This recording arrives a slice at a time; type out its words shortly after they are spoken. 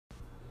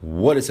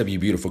What is up, you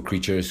beautiful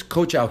creatures?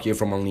 Coach Al here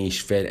from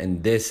Unleashed Fit,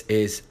 and this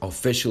is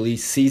officially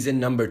season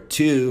number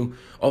 2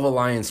 of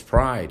Alliance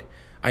Pride.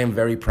 I am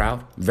very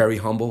proud, very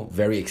humble,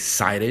 very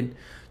excited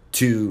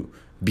to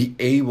be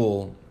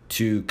able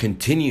to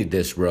continue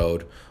this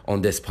road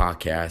on this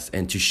podcast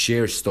and to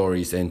share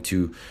stories and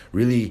to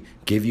really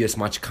give you as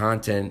much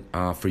content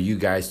for you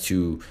guys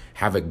to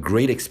have a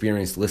great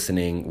experience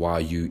listening while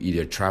you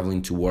either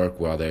traveling to work,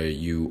 whether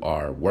you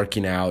are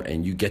working out,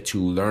 and you get to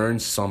learn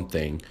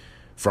something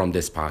from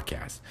this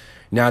podcast.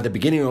 Now, at the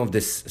beginning of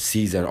this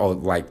season, or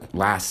like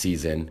last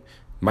season,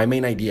 my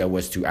main idea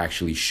was to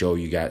actually show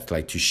you guys,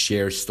 like to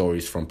share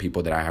stories from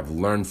people that I have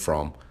learned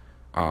from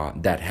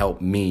that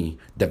helped me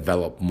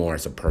develop more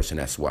as a person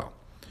as well.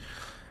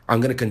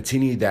 I'm going to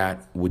continue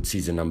that with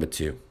season number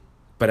 2.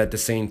 But at the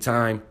same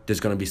time, there's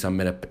going to be some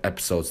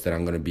episodes that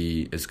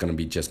it's going to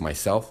be just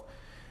myself.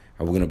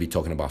 And we're going to be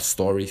talking about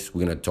stories.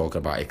 We're going to talk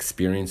about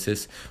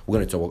experiences.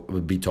 We'll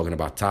be talking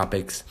about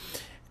topics.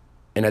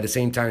 And at the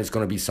same time, it's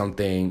going to be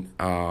something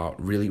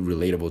really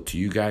relatable to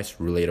you guys,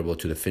 relatable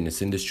to the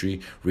fitness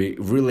industry,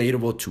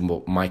 relatable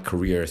to my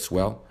career as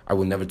well. I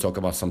will never talk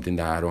about something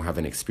that I don't have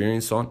an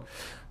experience on,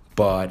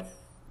 but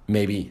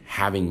maybe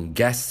having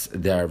guests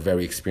that are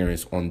very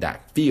experienced on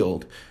that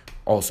field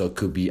also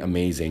could be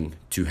amazing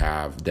to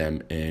have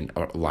them in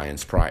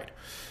Alliance Pride.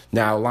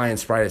 Now,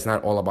 Alliance Pride is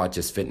not all about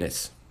just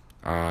fitness.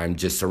 I'm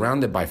just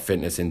surrounded by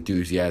fitness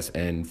enthusiasts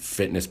and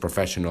fitness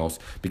professionals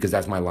because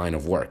that's my line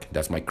of work.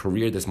 That's my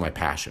career. That's my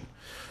passion.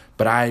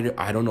 But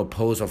I don't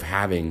oppose of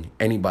having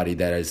anybody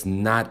that is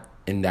not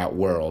in that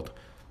world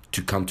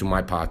to come to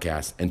my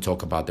podcast and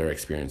talk about their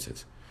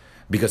experiences,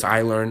 because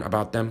I learn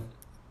about them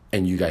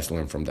and you guys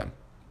learn from them.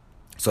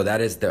 So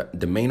that is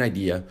the main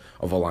idea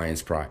of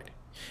Alliance Pride.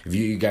 If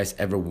you guys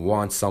ever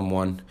want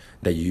someone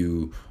that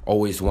you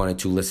always wanted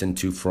to listen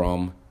to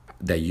from,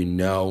 that you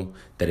know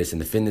that is in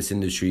the fitness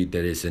industry,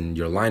 that is in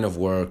your line of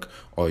work,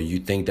 or you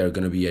think they're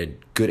going to be a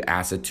good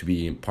asset to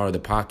be part of the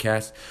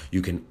podcast,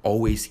 you can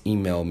always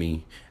email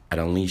me at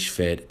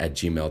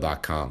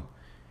unleashfit@gmail.com.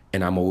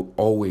 And I'm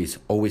always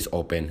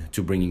open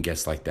to bringing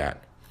guests like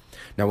that.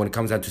 Now, when it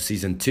comes out to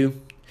season 2,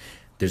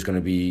 there's going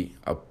to be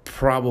a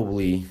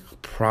probably,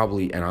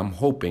 and I'm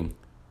hoping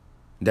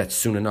that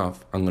soon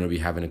enough, I'm going to be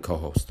having a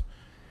co-host.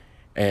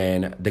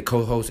 And the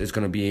co-host is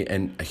going to be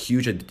a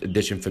huge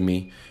addition for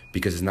me,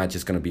 because it's not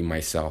just going to be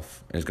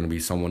myself. It's going to be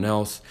someone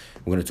else.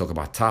 We're going to talk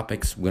about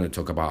topics. We're going to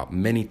talk about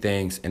many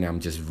things. And I'm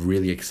just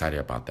really excited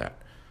about that.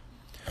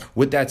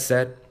 With that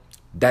said,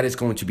 that is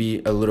going to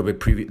be a little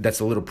bit that's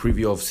a little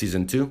preview of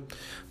season 2.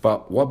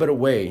 But what better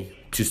way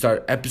to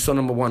start episode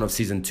number 1 of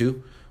season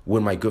 2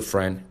 with my good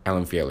friend,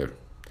 Alan Failure.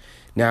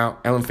 Now,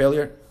 Alan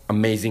Failure,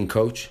 amazing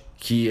coach.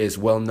 He is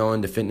well known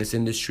in the fitness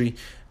industry,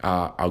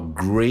 a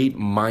great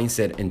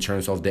mindset in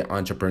terms of the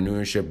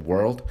entrepreneurship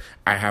world.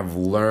 I have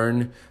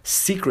learned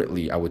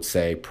secretly, I would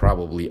say,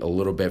 probably a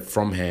little bit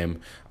from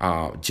him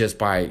just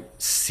by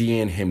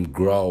seeing him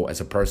grow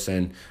as a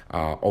person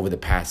over the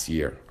past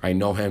year. I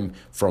know him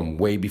from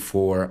way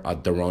before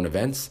the Rone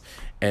events,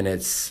 and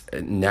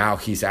now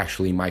he's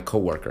actually my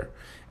coworker.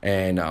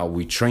 And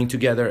we train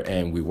together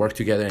and we work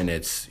together, and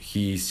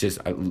he's just...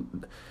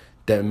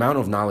 the amount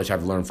of knowledge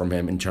I've learned from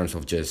him in terms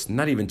of just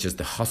not even just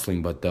the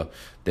hustling, but the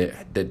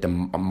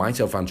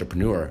mindset of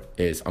entrepreneur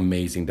is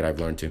amazing that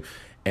I've learned to.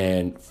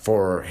 And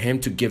for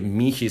him to give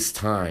me his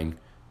time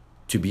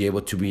to be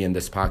able to be in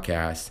this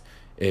podcast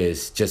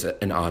is just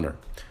an honor.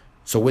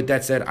 So with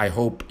that said, I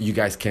hope you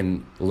guys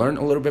can learn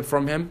a little bit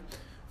from him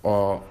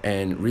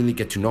and really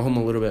get to know him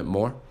a little bit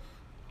more.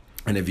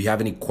 And if you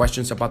have any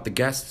questions about the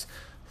guests,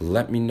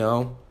 let me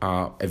know.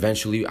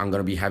 Eventually, I'm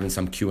going to be having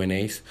some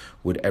Q&As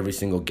with every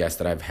single guest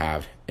that I've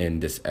had in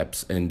this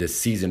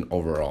season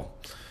overall.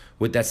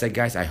 With that said,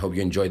 guys, I hope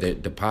you enjoy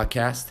the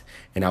podcast,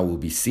 and I will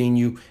be seeing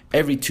you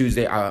every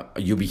Tuesday.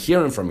 You'll be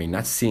hearing from me,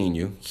 not seeing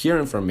you,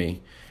 hearing from me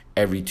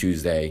every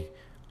Tuesday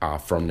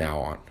from now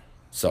on.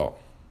 So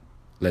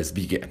let's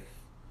begin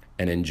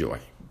and enjoy.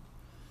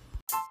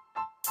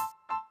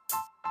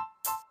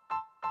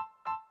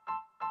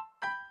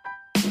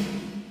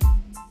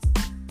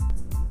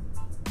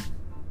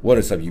 What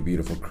is up, you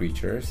beautiful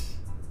creatures?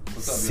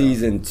 What's up,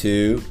 Season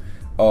 2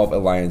 of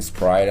Alliance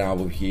Pride.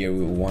 I'm over here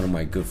with one of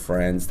my good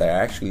friends that I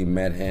actually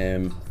met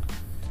him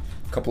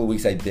a couple of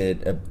weeks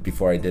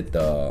before I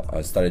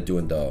started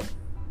doing the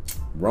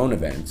Rone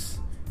events.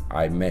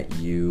 I met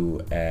you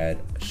at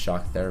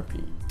Shock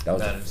Therapy. That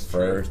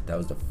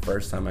was the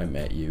first time I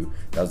met you.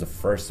 That was the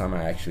first time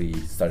I actually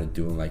started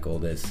doing like all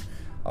this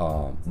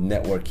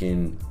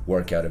networking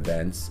workout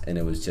events, and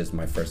it was just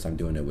my first time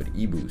doing it with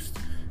eBoost.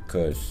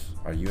 Because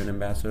are you an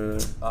ambassador?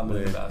 I'm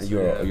an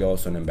ambassador. You're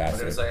also an ambassador.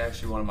 But it was like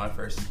actually one of my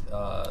first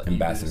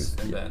ambassadors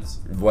events.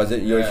 Was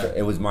it yours? Yeah.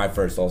 It was my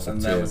first also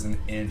and too. And that was an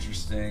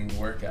interesting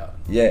workout.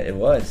 Yeah, it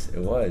was.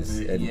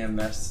 The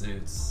EMS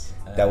suits.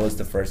 That was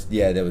the first.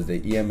 Yeah, there was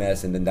the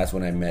EMS, and then that's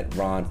when I met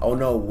Ron. Oh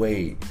no,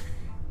 wait.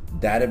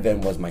 That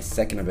event was my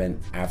second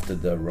event after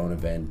the Rone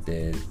event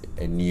did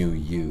a new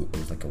you. It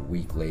was like a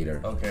week later.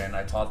 Okay, and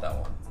I taught that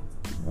one.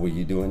 Were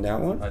you doing that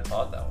one? I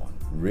taught that one.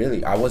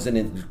 Really? I wasn't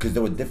in, because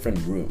there were different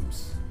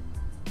rooms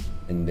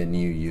in the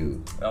new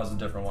U. That was a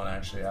different one,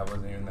 actually. I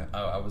wasn't even there.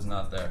 I was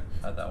not there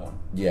at that one.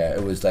 Yeah,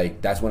 it was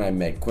like, that's when I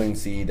met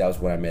Quincy. That was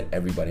when I met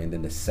everybody. And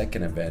then the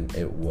second event,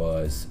 it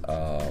was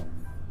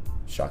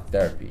Shock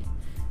Therapy.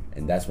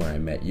 And that's when I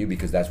met you,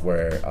 because that's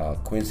where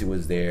Quincy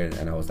was there.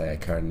 And I was like, I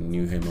kind of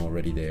knew him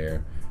already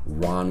there.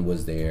 Ron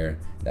was there.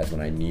 That's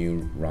when I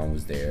knew Ron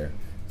was there.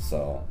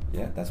 So,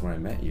 yeah, that's when I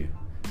met you.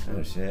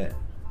 Oh, shit.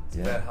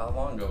 Yeah. How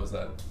long ago was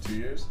that? 2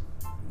 years?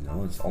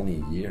 No, it's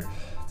only a year.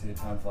 Dude,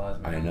 time flies,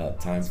 man. I know,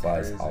 time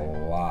flies crazy.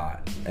 a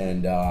lot.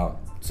 And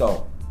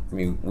so, I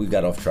mean, we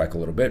got off track a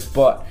little bit,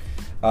 but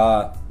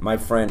my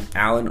friend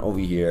Alan over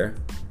here,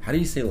 how do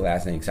you say the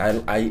last name?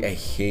 Because I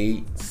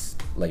hate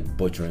like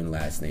butchering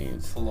last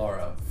names.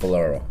 Falaro.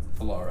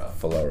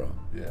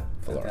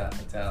 Yeah.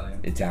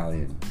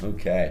 Italian.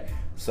 Okay.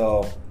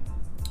 So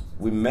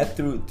we met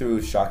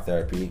through Shock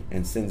Therapy,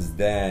 and since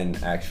then,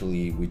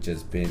 actually, we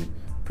just been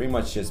pretty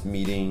much just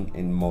meeting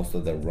in most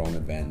of the Rhone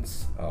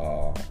events,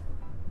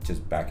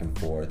 just back and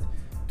forth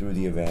through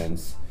the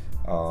events.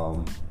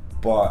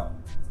 But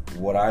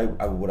what I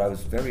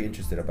was very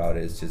interested about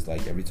is just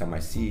like every time I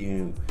see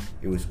you,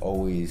 it was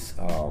always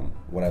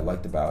what I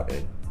liked about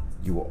it.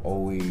 You were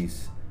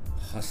always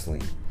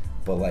hustling,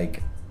 but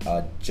like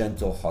a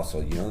gentle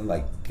hustle. You know,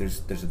 like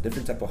there's a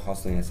different type of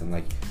hustling, as in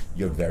like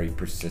you're very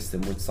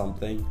persistent with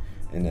something,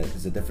 and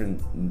there's a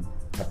different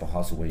type of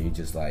hustle when you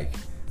just like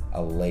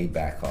a laid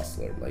back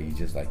hustler. Like you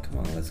just like, come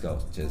on, let's go.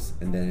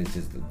 And then it's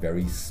just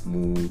very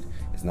smooth.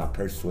 It's not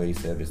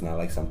persuasive. It's not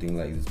like something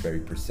like it's very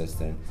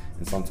persistent.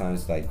 And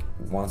sometimes like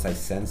once I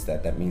sense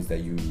that means that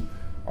you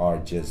are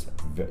just,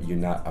 you're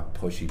not a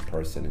pushy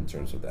person in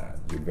terms of that.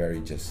 You're very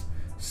just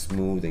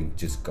smooth and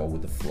just go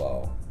with the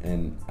flow.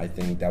 And I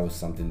think that was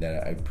something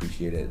that I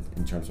appreciated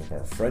in terms of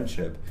our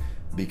friendship,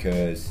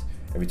 because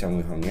every time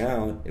we hung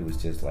out, it was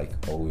just like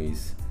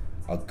always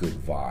a good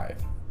vibe.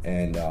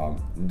 And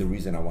the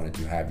reason I wanted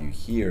to have you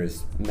here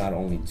is not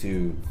only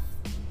to,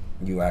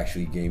 you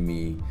actually gave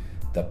me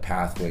the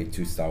pathway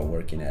to start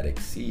working at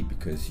XC,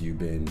 because you've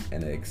been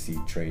an XC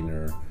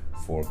trainer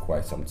for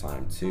quite some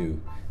time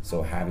too.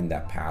 So having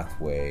that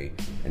pathway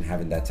and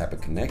having that type of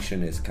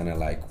connection is kind of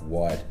like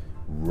what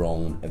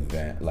Rhone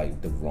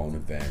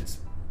events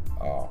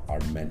are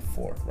meant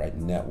for, right?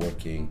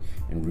 Networking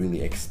and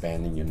really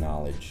expanding your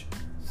knowledge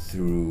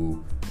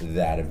through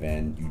that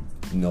event. You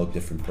know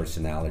different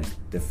personalities,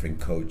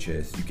 different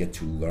coaches. You get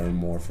to learn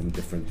more from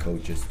different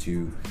coaches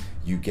too.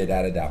 You get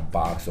out of that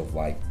box of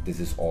like, this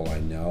is all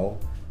I know.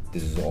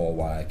 This is all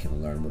why I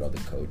can learn with other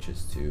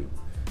coaches too.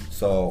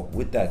 So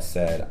with that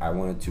said, I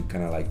wanted to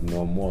kind of like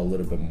know a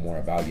little bit more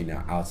about you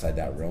now outside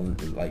that Rhone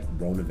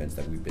events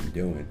that we've been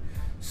doing.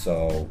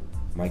 So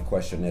my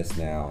question is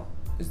now,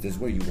 is this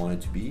where you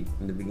wanted to be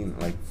in the beginning,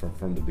 like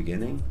from the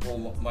beginning?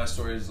 Well, my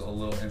story is a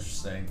little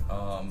interesting.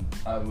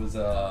 I was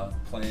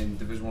playing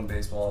Division I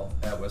baseball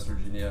at West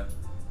Virginia,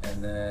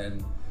 and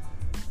then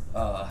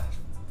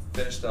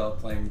finished up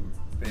playing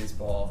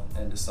baseball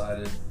and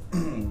decided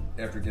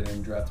after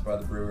getting drafted by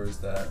the Brewers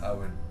that I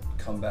would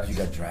come back. You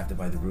got drafted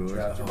by the Brewers?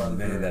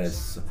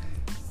 Brewers.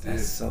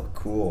 That's so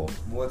cool.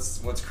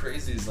 What's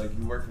crazy is like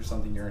you work for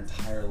something your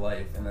entire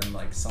life, and then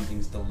like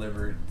something's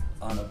delivered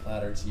on a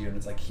platter to you, and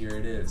it's like, here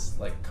it is,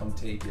 like come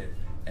take it.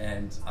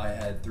 And I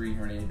had 3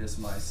 herniated discs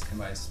in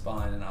my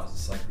spine, and I was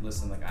just like,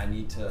 listen, like I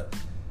need to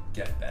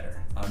get better.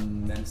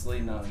 I'm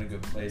mentally not in a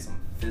good place. I'm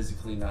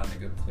physically not in a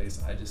good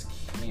place. I just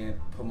can't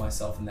put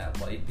myself in that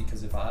light,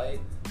 because if I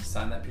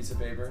sign that piece of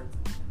paper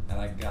and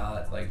I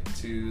got like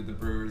to the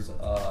Brewers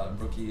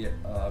rookie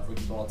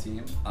ball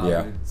team,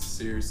 I would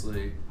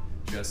seriously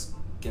just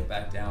get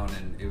back down,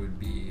 and it would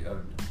be a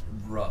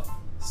rough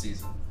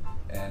season.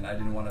 And I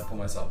didn't want to put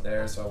myself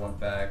there, so I went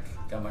back,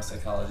 got my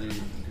psychology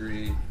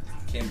degree,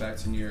 came back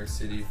to New York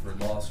City for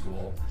law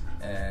school.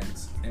 And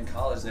in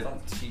college, they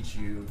don't teach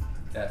you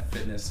that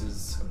fitness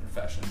is a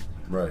profession.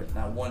 Right.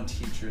 Not one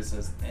teacher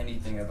says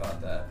anything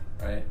about that,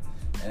 right?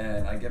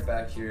 And I get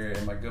back here,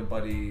 and my good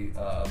buddy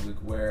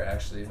Luke Ware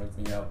actually hooked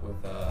me up with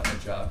a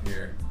job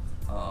here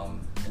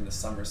in the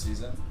summer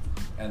season.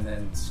 And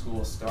then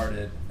school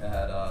started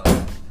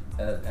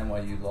at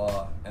NYU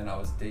Law, and I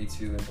was day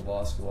 2 into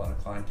law school, and a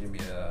client gave me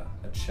a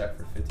check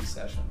for 50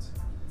 sessions.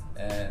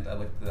 And I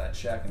looked at that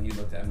check, and he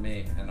looked at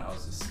me, and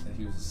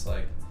he was just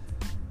like,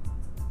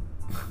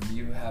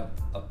 you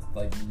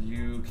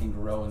can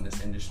grow in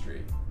this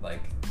industry.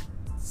 Like,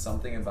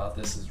 something about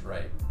this is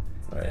right.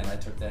 And I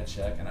took that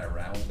check and I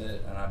ran with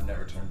it, and I've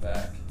never turned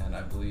back. And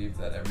I believe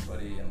that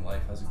everybody in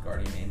life has a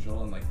guardian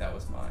angel, and like that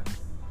was mine.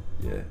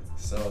 Yeah.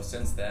 So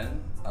since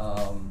then,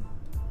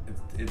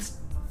 it's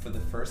for the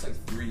first like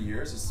 3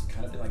 years, it's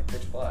kind of been like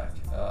pitch black,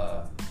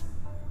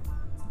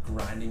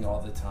 grinding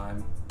all the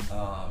time,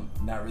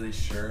 not really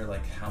sure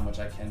like how much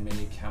I can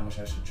make, how much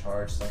I should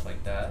charge, stuff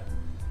like that.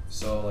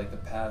 So like the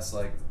past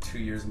like 2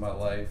 years of my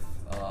life,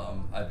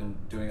 I've been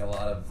doing a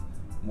lot of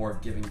more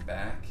giving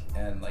back,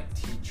 and like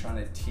trying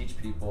to teach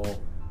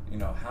people, you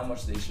know, how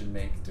much they should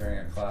make during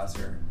a class,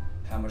 or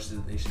how much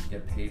they should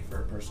get paid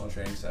for a personal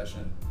training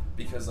session.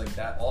 because like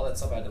that, all that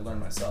stuff I had to learn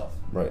myself.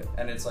 Right.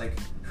 And it's like,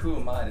 who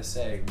am I to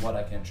say what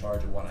I can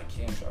charge or what I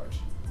can charge?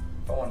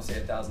 If I want to say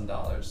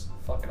 $1,000,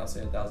 fuck it, I'll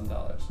say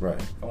 $1,000. Right.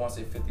 If I want to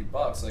say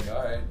 $50, like,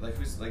 all right, like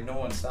who's like, no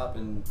one's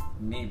stopping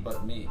me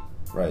but me.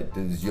 Right.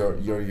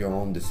 You're your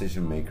own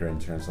decision maker in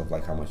terms of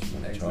like how much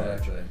you're going to charge.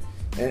 Exactly.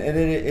 And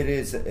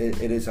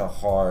it is a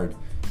hard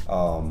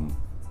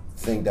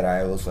thing that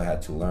I also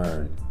had to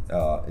learn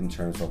in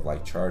terms of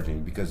like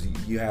charging, because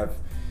you have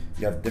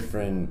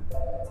different,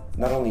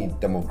 not only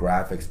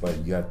demographics, but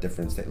you have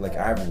different like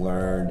I've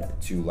learned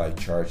to like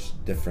charge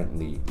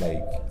differently,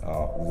 like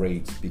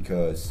rates,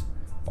 because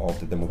of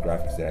the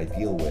demographics that I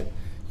deal with.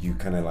 You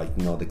kind of like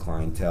know the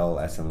clientele,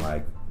 as in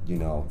like, you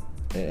know,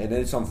 and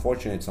it's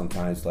unfortunate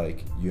sometimes,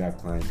 like you have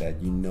clients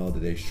that you know that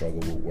they struggle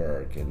with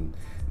work and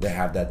they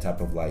have that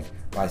type of like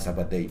lifestyle,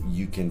 but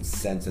you can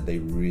sense that they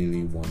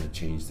really want to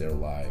change their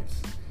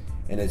lives.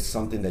 And it's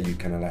something that you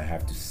kind of like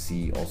have to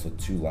see also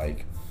too.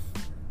 Like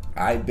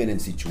I've been in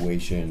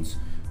situations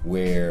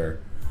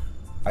where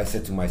I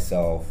said to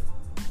myself,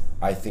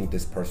 I think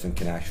this person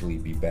can actually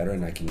be better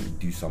and I can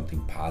do something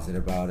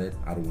positive about it.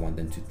 I don't want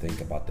them to think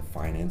about the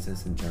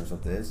finances in terms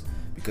of this,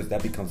 because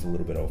that becomes a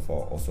little bit of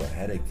also a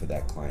headache for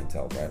that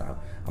clientele, right?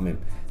 I mean,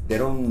 they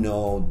don't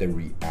know the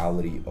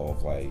reality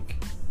of like,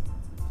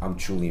 I'm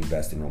truly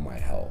investing on my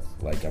health.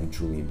 Like I'm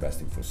truly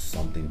investing for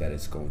something that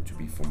is going to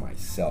be for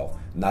myself,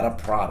 not a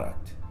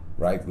product,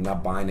 right? We're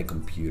not buying a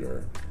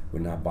computer. We're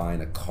not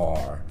buying a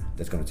car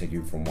that's going to take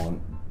you from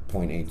one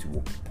point A to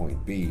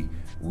point B.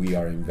 We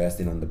are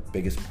investing on the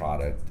biggest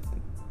product,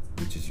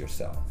 which is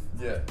yourself.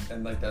 Yeah,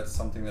 and like that's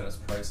something that is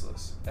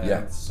priceless. And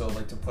yeah. So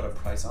like to put a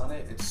price on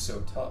it, it's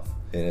so tough.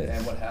 It is.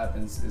 And what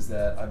happens is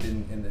that I've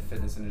been in the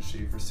fitness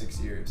industry for 6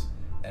 years,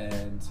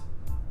 and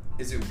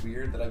is it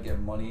weird that I get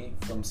money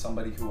from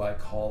somebody who I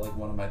call like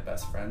one of my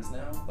best friends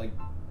now? Like,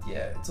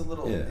 yeah, it's a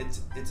little,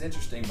 it's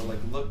interesting, but like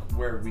look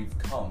where we've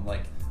come.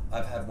 Like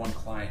I've had one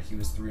client, he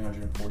was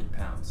 340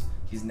 pounds.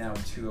 He's now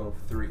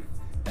 203.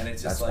 And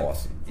it's just that's like,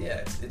 awesome. Yeah,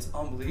 it's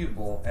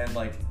unbelievable. And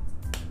like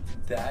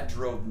that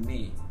drove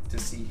me to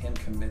see him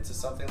commit to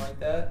something like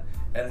that.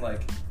 And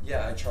like,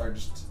 yeah, I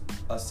charged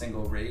a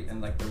single rate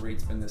and like the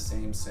rate's been the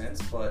same since,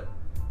 but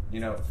you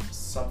know,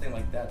 something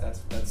like that's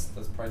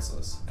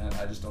priceless. And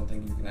I just don't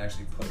think you can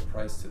actually put a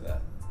price to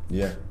that.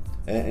 Yeah.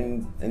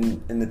 And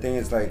the thing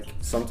is, like,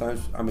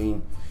 sometimes, I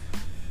mean,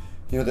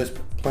 you know, there's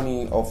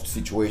plenty of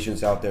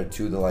situations out there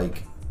too that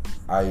like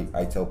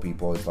I tell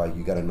people, it's like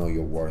you got to know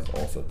your worth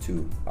also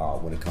too,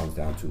 when it comes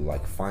down to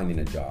like finding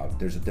a job.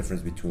 There's a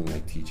difference between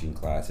like teaching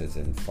classes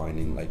and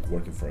finding like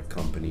working for a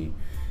company.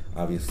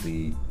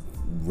 Obviously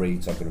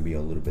rates are going to be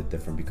a little bit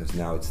different, because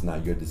now it's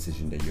not your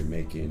decision that you're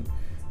making.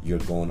 You're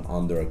going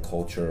under a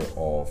culture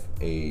of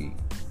a,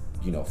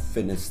 you know,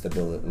 fitness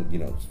stability, you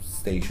know,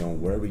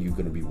 station, wherever you're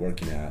going to be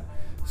working at.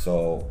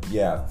 So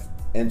yeah,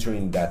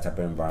 entering that type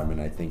of environment,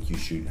 I think you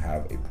should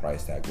have a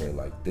price tag where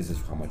like, this is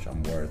how much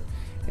I'm worth,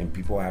 and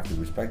people have to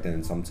respect it.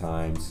 And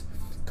sometimes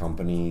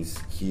companies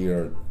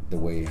hear the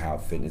way how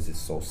fitness is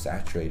so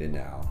saturated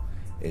now,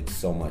 it's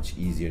so much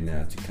easier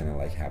now to kind of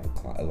like have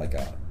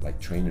like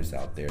trainers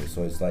out there.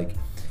 So it's like,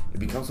 it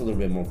becomes a little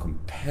bit more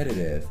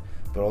competitive,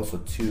 but also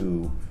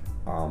too,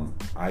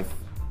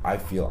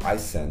 I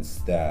sense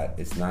that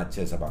it's not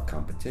just about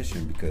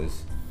competition,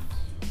 because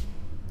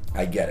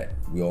I get it.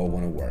 We all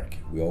want to work.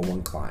 We all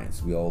want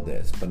clients. We all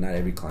this, but not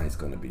every client's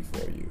going to be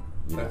for you.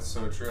 That's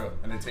so true.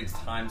 And it takes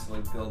time to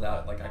like build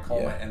out, like I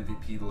call my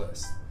MVP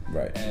list.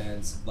 Right.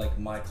 And like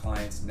my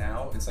clients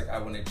now, it's like I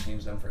wouldn't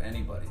change them for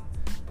anybody.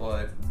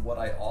 But what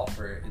I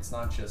offer, it's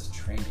not just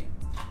training.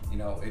 You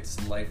know,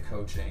 it's life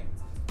coaching.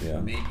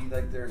 Yeah. Maybe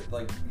like they're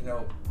like, you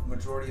know,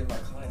 majority of my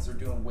clients are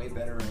doing way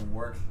better in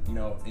work, you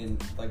know, in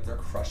like they're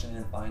crushing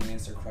in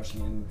finance, they're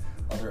crushing in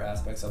other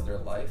aspects of their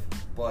life.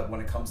 But when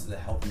it comes to the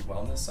health and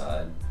wellness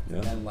side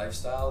and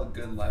lifestyle,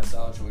 good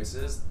lifestyle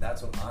choices,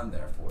 that's what I'm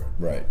there for.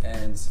 Right.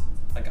 And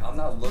like, I'm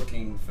not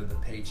looking for the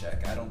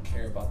paycheck. I don't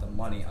care about the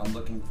money. I'm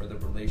looking for the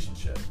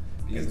relationship.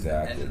 Because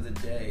at the end of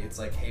the day, it's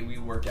like, hey, we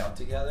work out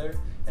together,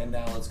 and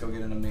now let's go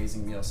get an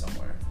amazing meal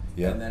somewhere.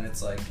 Yeah. And then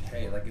it's like,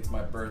 hey, like it's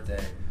my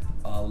birthday.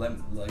 I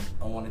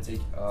want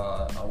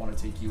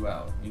to take you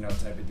out, you know,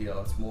 type of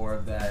deal. It's more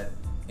of that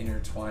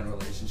intertwined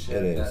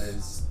relationship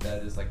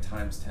that is like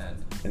times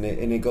 10. And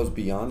it goes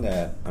beyond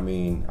that. I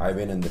mean, I've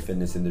been in the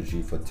fitness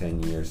industry for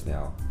 10 years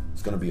now.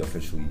 It's gonna be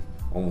officially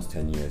almost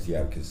 10 years,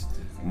 because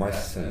my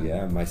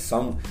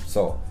son.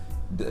 So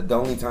the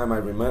only time I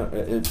remember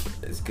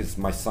is because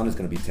my son is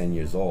gonna be 10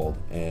 years old,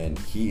 and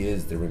he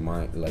is the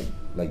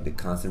like the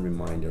constant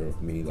reminder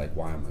of me, like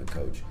why I'm a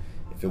coach.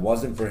 If it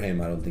wasn't for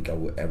him, I don't think I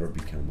would ever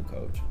become a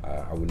coach.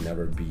 I would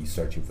never be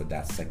searching for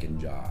that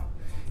second job.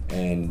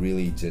 And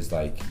really just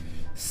like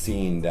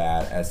seeing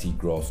that as he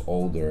grows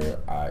older,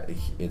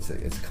 it's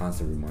a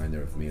constant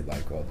reminder of me,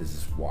 like, well, this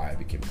is why I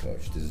became a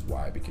coach. This is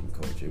why I became a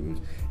coach.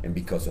 And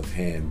because of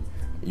him,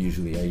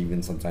 usually I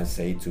even sometimes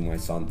say to my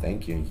son,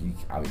 thank you.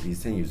 And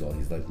he's 10 years old.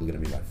 He's like looking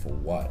at me like, for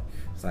what?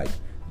 It's like,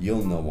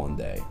 you'll know one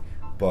day.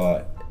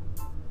 But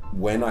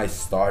when I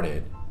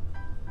started,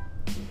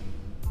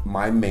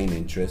 my main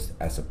interest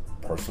as a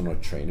personal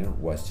trainer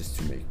was just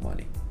to make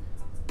money,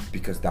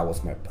 because that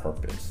was my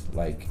purpose.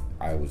 Like,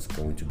 I was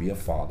going to be a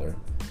father.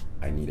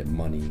 I needed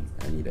money.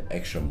 I needed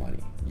extra money.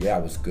 Yeah, I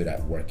was good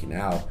at working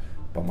out,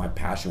 but my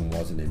passion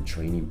wasn't in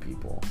training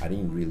people. I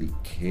didn't really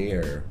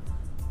care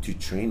to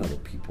train other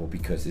people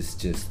because it's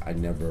just, I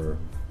never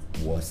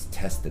was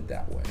tested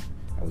that way.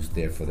 I was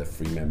there for the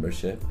free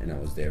membership, and I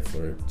was there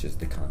for just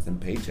the constant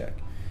paycheck.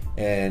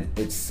 And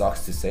it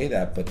sucks to say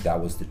that, but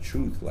that was the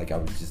truth. Like, I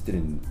just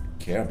didn't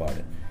care about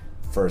it.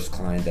 First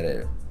client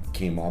that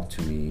came up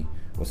to me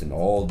was an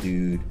old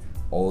dude,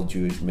 old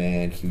Jewish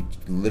man. He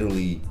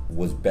literally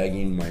was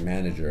begging my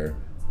manager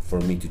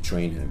for me to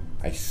train him.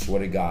 I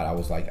swear to God, I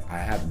was like, I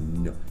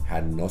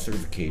had no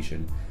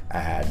certification, I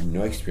had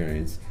no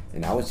experience,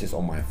 and I was just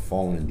on my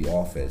phone in the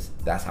office.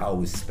 That's how I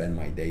would spend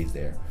my days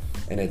there.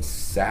 And it's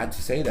sad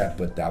to say that,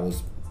 but that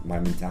was my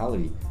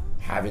mentality.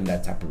 Having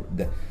that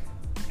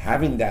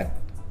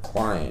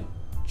client,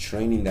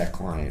 training that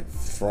client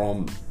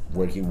from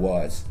where he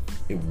was,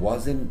 it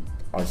wasn't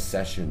our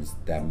sessions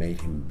that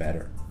made him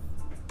better.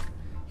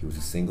 He was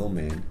a single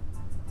man,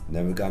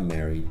 never got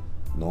married,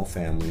 no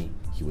family.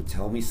 He would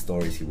tell me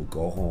stories. He would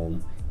go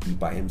home, eat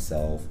by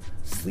himself,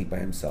 sleep by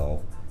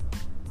himself.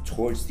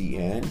 Towards the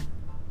end,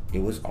 it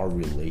was our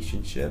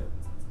relationship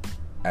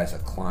as a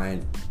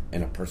client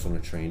and a personal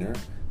trainer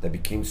that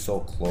became so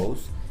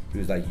close. He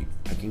was like,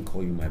 I can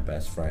call you my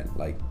best friend.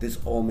 Like, this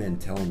old man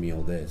telling me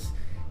all this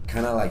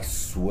kind of like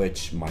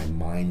switched my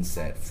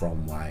mindset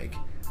from like,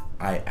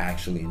 I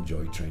actually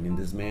enjoy training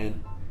this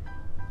man,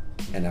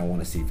 and I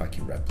want to see if I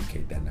can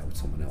replicate that now with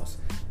someone else.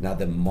 Now,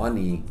 the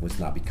money was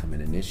not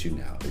becoming an issue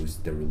now. It was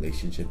the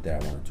relationship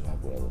that I wanted to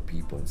have with other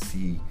people and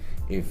see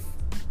if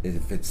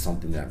it's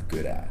something that I'm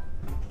good at.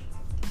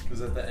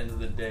 Because at the end of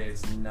the day,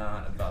 it's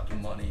not about the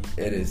money.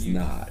 It is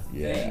not,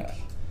 yeah.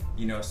 Think,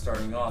 you know,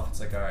 starting off, it's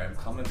like, all right, I'm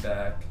coming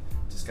back,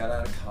 just got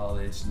out of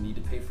college, need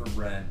to pay for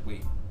rent.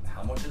 Wait,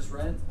 how much is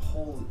rent?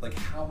 Holy, like,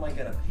 how am I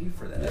gonna pay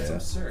for that? That's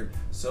absurd.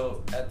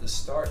 So at the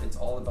start, it's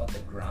all about the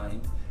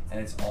grind, and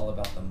it's all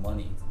about the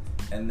money.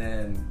 And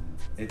then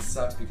it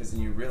sucks because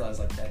then you realize,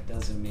 like, that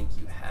doesn't make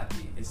you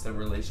happy. It's the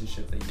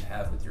relationship that you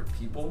have with your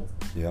people.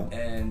 Yeah.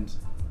 And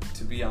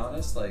to be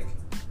honest, like,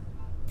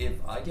 if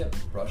I get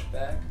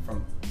brushback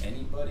from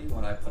anybody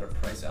when I put a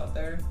price out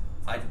there,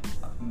 I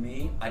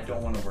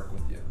don't want to work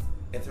with you.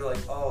 If they're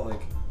like, oh,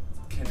 like,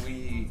 can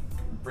we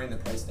bring the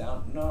price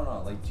down?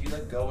 No. Like, do you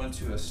like go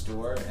into a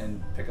store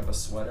and pick up a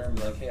sweater and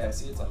be like, hey, I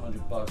see it's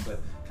 $100, but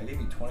can I give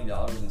you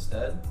 $20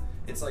 instead?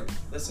 It's like,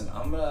 listen,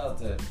 I'm about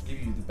to give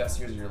you the best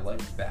years of your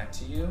life back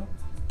to you.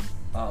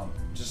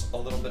 Just a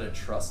little bit of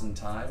trust and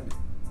time,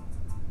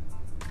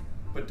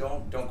 but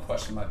don't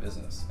question my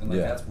business. And like,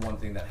 that's one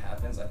thing that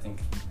happens, I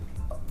think,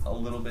 a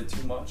little bit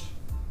too much,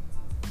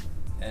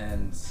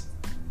 and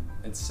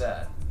it's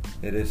sad.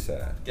 It is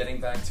sad. Getting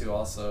back to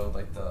also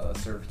like the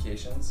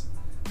certifications,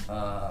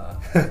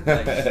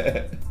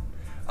 like,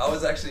 I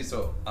was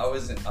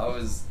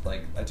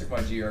like, I took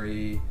my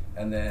GRE,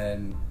 and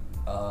then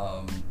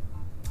I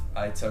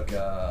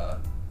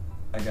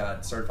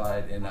got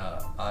certified in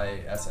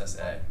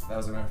ISSA. That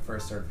was my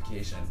first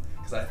certification,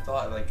 because I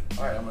thought, like,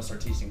 all right, I'm gonna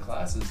start teaching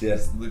classes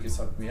because Lucas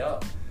hooked me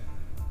up.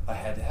 I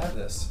had to have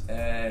this,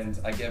 and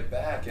I get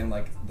back, and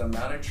like the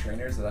amount of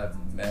trainers that I've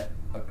met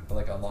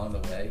like along the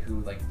way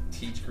who like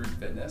teach group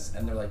fitness,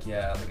 and they're like,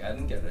 yeah, like I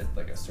didn't get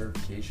a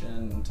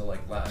certification until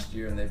like last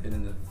year, and they've been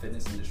in the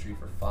fitness industry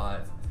for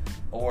 5.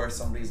 Or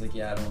somebody's like,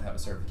 yeah, I don't have a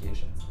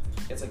certification.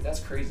 It's like,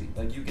 that's crazy.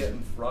 Like, you get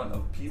in front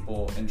of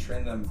people and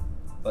train them,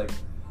 like,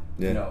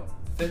 you know,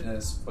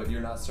 fitness, but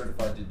you're not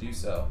certified to do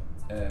so,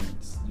 and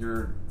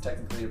you're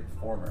technically a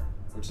performer,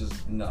 which is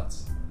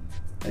nuts.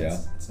 And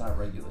it's not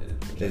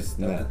regulated, which I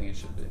don't think it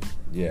should be.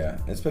 Yeah,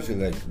 especially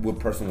like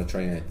with personal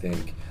training,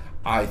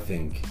 I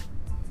think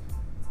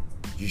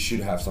you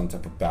should have some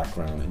type of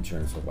background in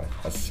terms of like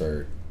a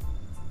cert.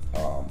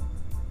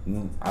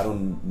 I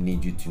don't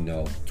need you to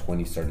know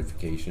 20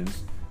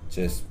 certifications,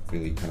 just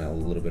really kind of a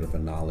little bit of a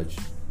knowledge.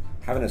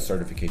 Having a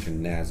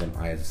certification, NASM,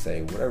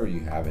 ISSA, whatever you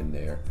have in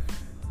there,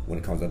 when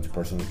it comes down to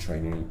personal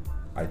training,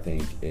 I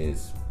think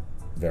is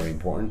very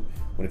important.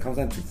 When it comes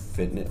down to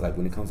fitness, like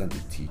when it comes down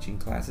to teaching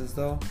classes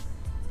though,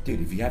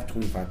 dude, if you have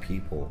 25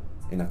 people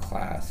in a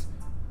class,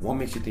 what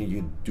makes you think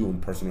you're doing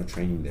personal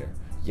training there?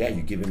 Yeah,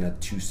 you're giving a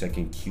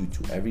 2-second cue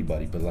to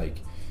everybody, but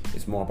like,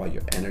 it's more about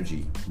your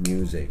energy,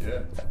 music,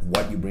 like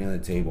what you bring on the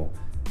table.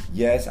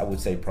 Yes, I would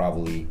say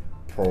probably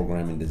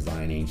programming,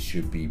 designing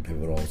should be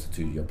pivotal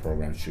to your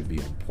program, should be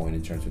on point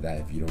in terms of that.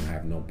 If you don't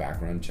have no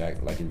background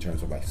check, like in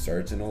terms of like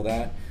certs and all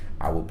that,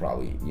 I would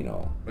probably, you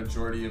know.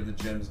 Majority of the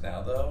gyms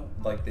now though,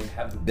 like they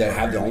have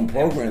their own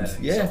programs.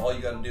 Yeah. So all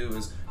you got to do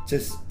is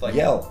just like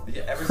yell.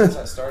 Yeah, ever since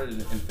I started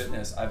in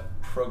fitness, I've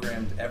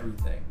programmed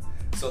everything.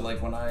 So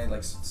like when I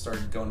like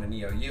started going to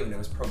NEOU and it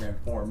was programmed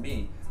for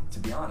me, to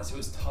be honest, it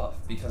was tough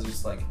because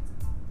it's like,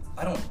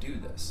 I don't do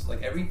this.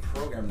 Like every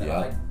program that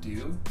I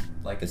do,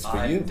 like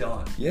I've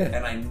done. Yeah.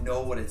 And I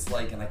know what it's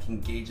like, and I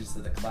can gauge it to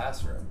the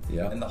classroom.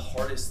 Yeah. And the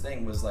hardest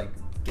thing was like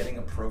getting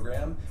a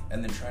program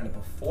and then trying to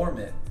perform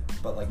it,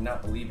 but like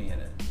not believing in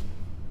it.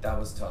 That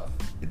was tough.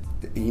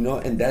 You know,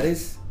 and that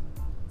is,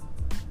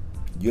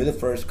 you're the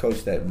first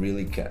coach that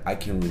really I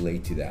can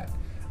relate to that.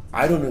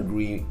 I don't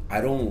agree.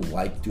 I don't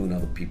like doing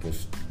other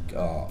people's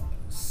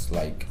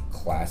like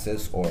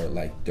classes or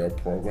like their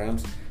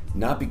programs,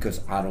 not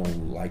because I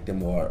don't like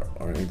them or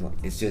anything.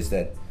 It's just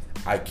that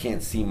I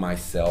can't see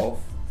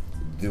myself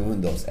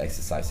doing those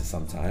exercises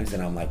sometimes,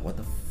 and I'm like, what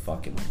the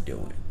fuck am I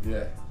doing?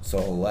 Yeah.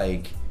 So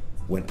like,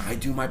 when I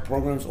do my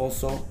programs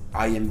also,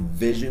 I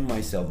envision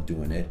myself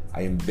doing it.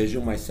 I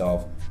envision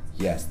myself,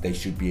 yes, they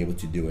should be able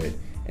to do it,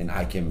 and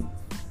I can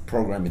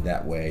program it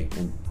that way.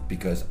 And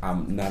because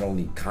I'm not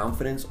only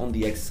confident on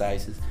the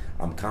exercises,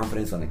 I'm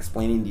confident on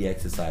explaining the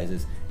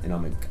exercises, and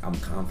I'm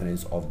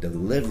confident of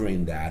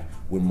delivering that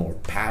with more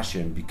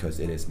passion because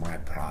it is my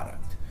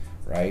product,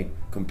 right?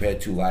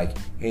 Compared to like,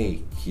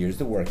 hey, here's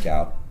the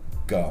workout,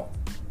 go.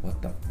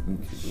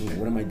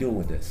 What am I doing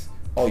with this?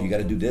 Oh, you got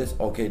to do this,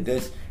 okay,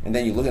 this, and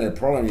then you look at the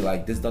program, you're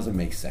like, this doesn't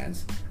make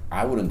sense.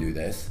 I wouldn't do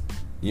this.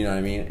 You know what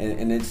I mean?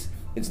 And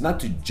it's not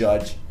to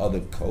judge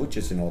other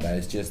coaches and all that.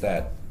 It's just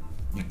that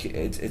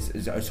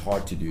it's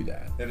hard to do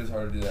that. It is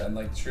hard to do that, and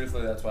like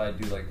truthfully, that's why I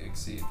do like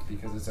Exceed,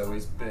 because it's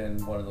always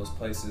been one of those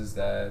places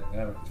that, you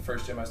know, the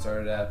first gym I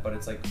started at, but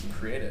it's like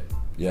creative.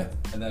 Yeah.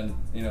 And then,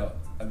 you know,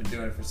 I've been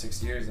doing it for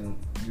 6 years, and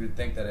you would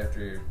think that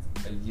after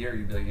a year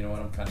you'd be like, you know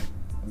what,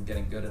 I'm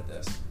getting good at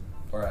this,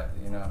 or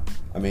you know.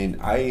 I mean,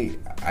 I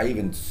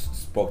even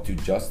spoke to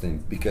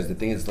Justin, because the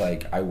thing is,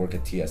 like, I work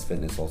at TS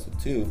Fitness also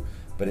too,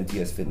 but in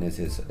TS Fitness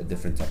is a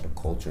different type of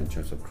culture in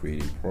terms of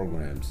creating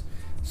programs.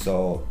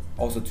 So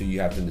also too, you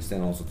have to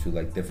understand also too,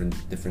 like different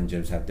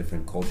gyms have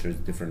different cultures,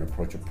 different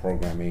approach of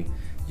programming.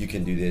 You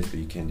can do this, but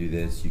you can't do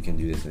this. You can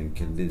do this, and you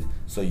can do this.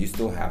 So you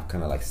still have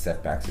kind of like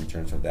setbacks in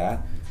terms of that.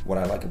 What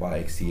I like about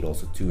Exceed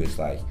also too is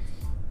like,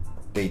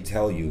 they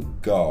tell you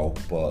go,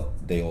 but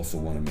they also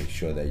want to make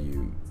sure that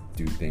you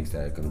do things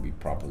that are going to be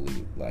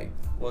properly like.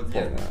 Well,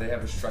 yeah, they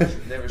have a structure.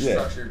 They have a Yeah.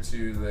 structure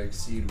to the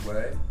Exceed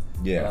way.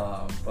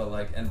 Yeah.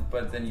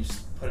 But then you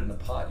put it in a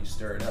pot, you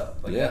stir it up.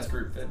 Like, Yeah. that's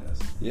group fitness.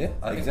 Yeah,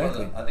 I think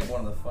exactly. I think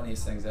one of the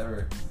funniest things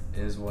ever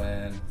is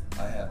when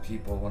I have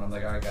people, when I'm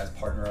like, all right, guys,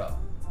 partner up.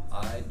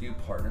 I do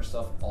partner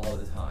stuff all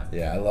the time.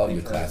 Yeah, I love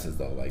your Because, classes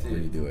though, like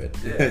when you do it.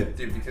 Yeah,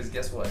 dude, because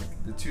guess what?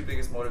 The two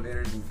biggest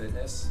motivators in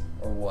fitness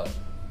are what?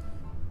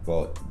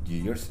 Well,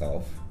 you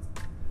yourself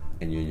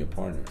and you and your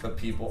partner. The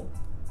people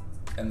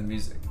and the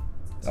music.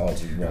 Oh,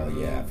 Two well,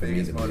 yeah, for me,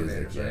 biggest the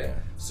music, motivators, right? yeah.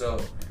 So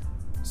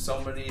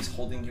somebody's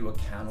holding you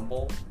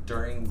accountable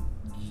during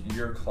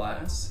your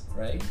class,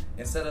 right?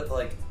 Instead of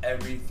like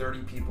every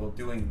 30 people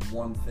doing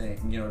one thing,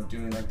 you know,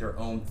 doing like their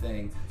own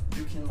thing,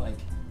 you can like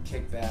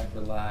kick back,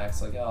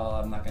 relax, like, oh,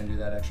 I'm not gonna do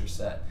that extra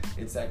set.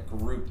 It's that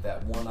group,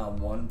 that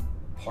one-on-one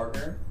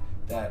partner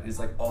that is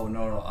like, oh,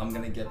 no, I'm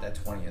gonna get that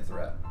 20th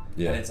rep.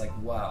 Yeah. And it's like,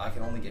 wow, I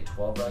can only get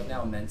 12 right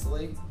now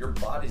mentally. Your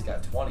body's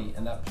got 20,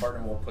 and that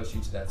partner will push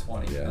you to that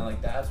 20. Yeah. And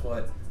like, that's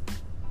what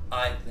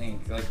I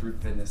think like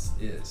group fitness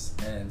is.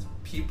 And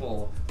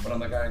people, when I'm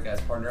like, all right,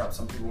 guys, partner up,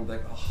 some people will be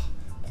like, oh,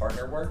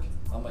 partner work?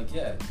 I'm like,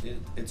 yeah,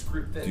 it's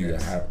group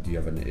fitness. Do you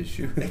have an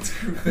issue? It's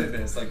group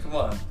fitness. Like, come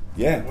on.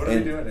 Yeah. What are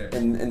we doing here?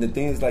 And the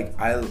thing is, like,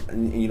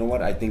 and you know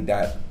what? I think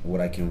that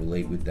what I can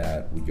relate with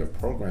that with your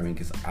programming,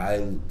 because I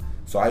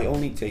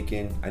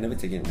never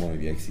taken one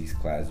of your XC's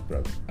class,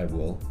 but I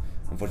will.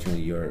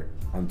 Unfortunately,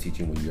 I'm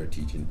teaching what you're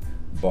teaching,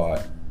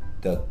 but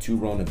the 2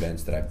 Roan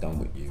events that I've done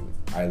with you,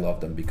 I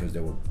love them because they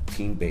were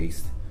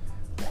team-based,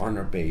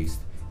 partner-based,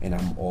 and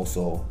I'm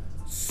also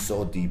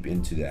so deep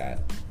into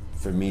that.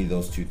 For me,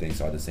 those 2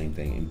 things are the same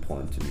thing,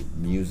 important to me.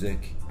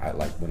 Music, I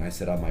like when I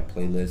set up my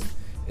playlist,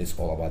 it's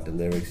all about the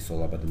lyrics, it's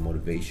all about the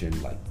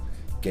motivation, like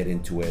get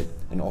into it,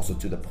 and also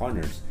to the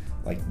partners.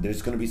 Like,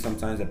 there's gonna be some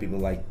times that people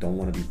like don't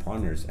want to be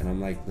partners, and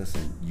I'm like,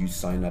 listen, you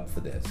sign up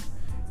for this.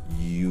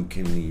 You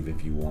can leave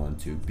if you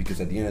want to, because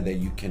at the end of the day,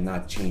 you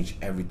cannot change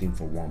everything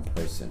for one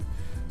person.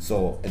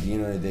 So at the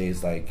end of the day,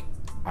 it's like,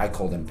 I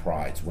call them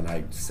prides. When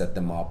I set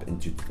them up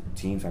into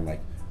teams, I'm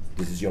like,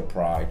 this is your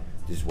pride,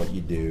 this is what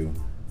you do,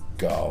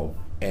 go.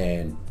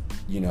 And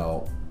you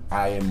know,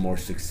 I am more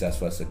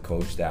successful as a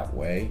coach that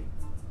way,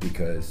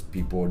 because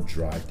people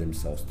drive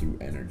themselves through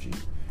energy.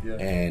 Yeah.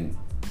 And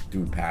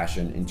through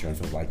passion, in terms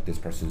of like, this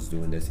person's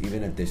doing this,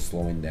 even if they're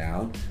slowing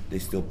down,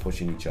 they're still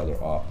pushing each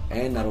other up.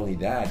 And not only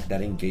that,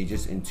 that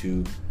engages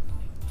into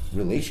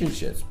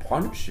relationships,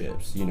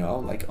 partnerships, you know,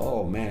 like,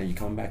 oh man, you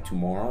coming back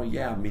tomorrow?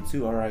 Yeah, me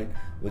too, all right.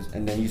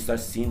 And then you start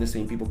seeing the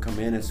same people come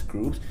in as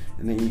groups,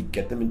 and then you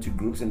get them into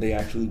groups, and they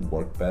actually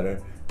work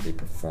better, they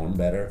perform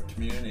better.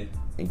 Community.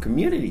 And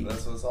community.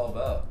 That's what it's all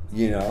about.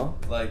 You know?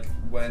 Like,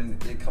 when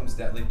it comes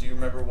down, like, do you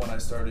remember when I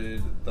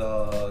started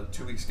the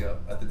 2 weeks ago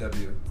at the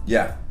W?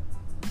 Yeah.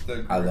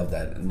 The I love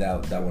that. And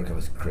that workout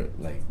was great.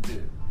 Like,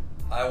 dude,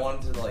 I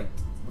wanted to, like,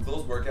 with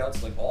those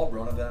workouts, like all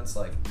Roan events,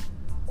 like,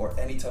 or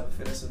any type of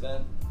fitness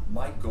event,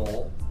 my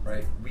goal,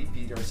 right, we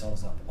beat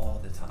ourselves up all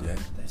the time. Yeah.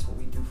 That's what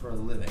we do for a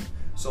living.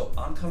 So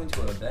I'm coming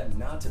to an event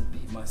not to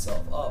beat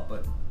myself up,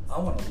 but I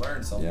want to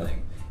learn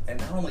something. And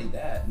not only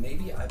that,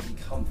 maybe I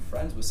become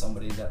friends with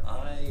somebody that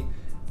I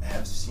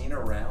have seen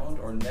around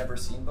or never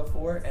seen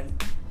before. And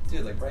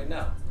dude, like right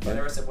now, if I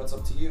never said what's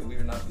up to you, we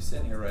would not be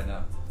sitting here right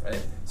now,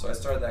 right? So I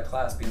started that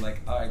class being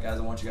like, all right guys,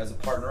 I want you guys to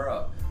partner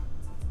up.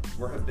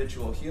 We're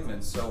habitual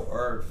humans, so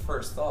our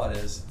first thought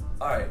is,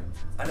 all right,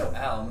 I know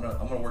Al, I'm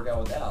gonna work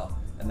out with Al.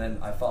 And then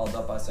I followed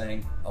up by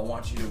saying, I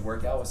want you to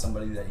work out with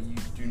somebody that you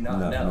do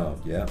not know.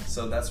 Yeah.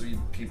 So that's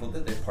what people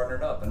did. They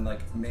partnered up, and like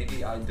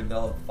maybe I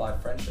developed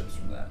 5 friendships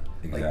from that.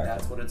 Exactly. Like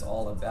that's what it's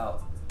all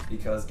about.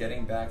 Because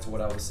getting back to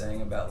what I was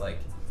saying about like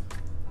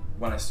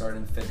when I started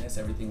in fitness,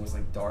 everything was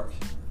like dark,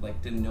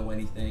 like didn't know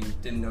anything,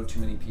 didn't know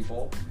too many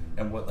people.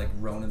 And what like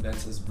Roan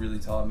Events has really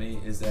taught me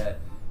is that,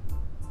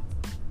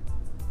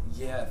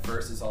 yeah, at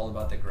first it's all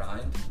about the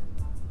grind,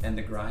 and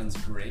the grind's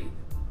great.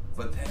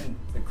 But then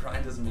the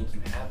grind doesn't make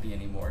you happy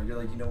anymore. You're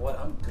like, you know what?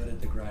 I'm good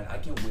at the grind. I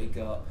can wake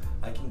up.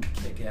 I can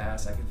kick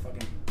ass. I can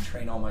fucking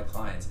train all my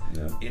clients.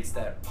 Yeah. It's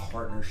that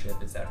partnership.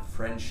 It's that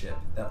friendship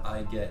that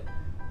I get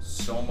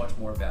so much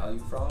more value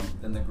from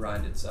than the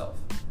grind itself.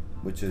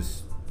 Which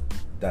is,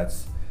 that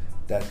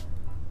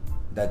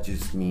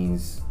just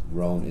means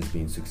Roan is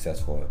being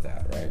successful at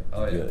that, right?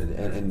 Oh yeah.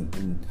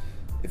 And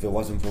if it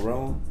wasn't for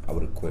Roan, I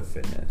would have quit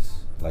fitness.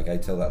 Like I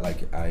tell that,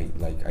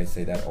 I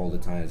say that all the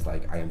time. It's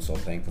like I am so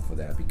thankful for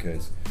that,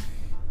 because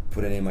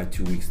putting in my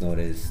 2 weeks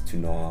notice to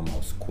Noam, I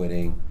was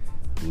quitting,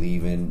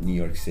 leaving New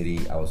York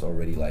City. I was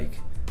already like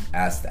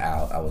asked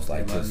out. I was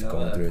like just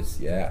going through it.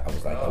 Yeah, I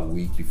was like a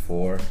week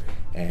before,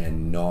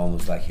 and Noam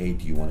was like, "Hey,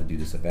 do you want to do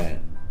this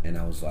event?" And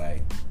I was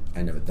like,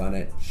 "I never done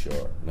it.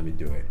 Sure, let me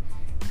do it."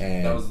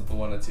 And that was the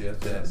one at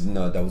TFS.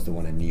 No, that was the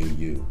one at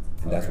NEU,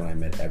 and that's when I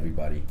met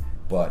everybody.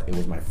 But it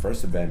was my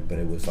first event, but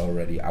I was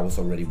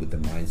already with the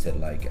mindset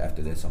like,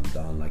 after this I'm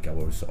done. Like I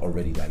was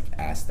already like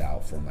asked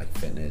out from like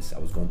fitness. I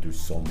was going through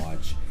so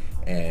much,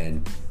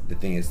 and the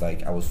thing is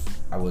like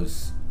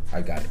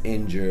I got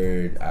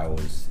injured.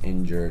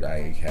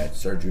 I had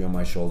surgery on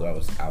my shoulder. I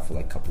was out for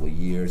like a couple of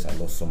years. I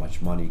lost so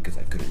much money because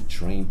I couldn't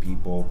train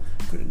people,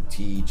 couldn't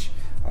teach.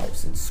 I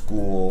was in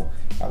school.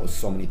 I was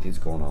so many things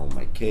going on with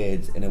my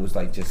kids, and it was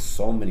like just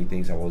so many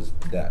things.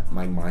 That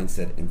my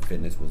mindset in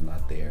fitness was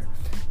not there.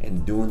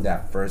 And doing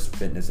that first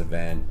fitness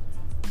event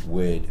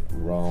with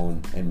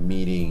Roan and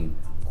meeting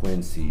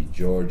Quincy,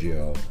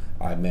 Giorgio,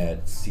 I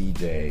met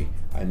CJ,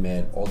 I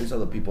met all these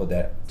other people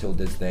that till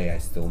this day I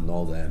still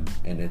know them,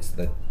 and it's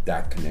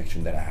that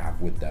connection that I have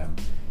with them.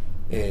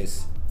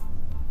 Is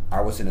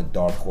I was in a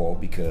dark hole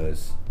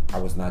because I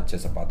was not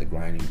just about the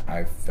grinding.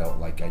 I felt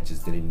like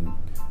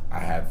I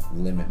have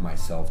limit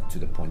myself to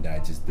the point that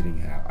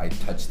I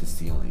touched the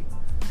ceiling.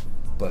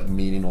 But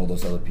meeting all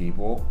those other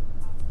people,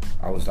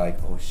 I was like,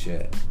 oh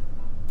shit,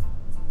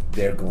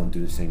 they're going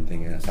through the same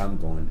thing as I'm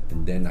going,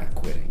 and they're not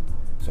quitting.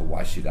 So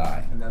why should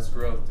I? And that's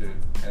growth, dude.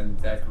 And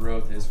that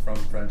growth is from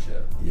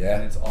friendship. Yeah.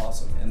 And it's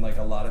awesome. And like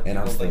a lot of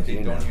people, like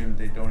they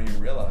don't even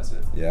realize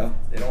it. Yeah.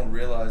 They don't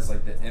realize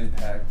like the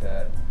impact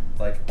that,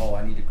 like, oh,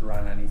 I need to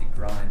grind.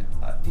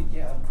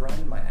 I've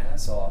grinded my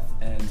ass off,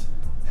 and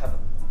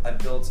I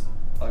built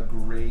a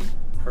great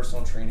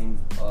personal training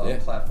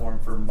platform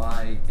for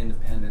my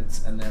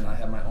independence, and then I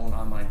have my own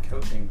online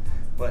coaching,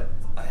 but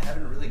I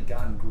haven't really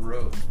gotten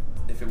growth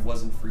if it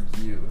wasn't for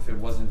you, if it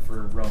wasn't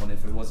for Roan,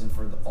 if it wasn't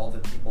for all the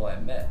people I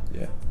met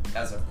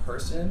as a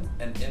person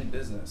and in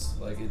business.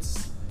 Like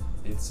it's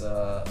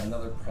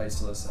another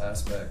priceless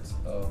aspect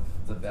of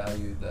the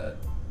value that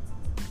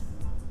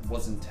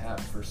wasn't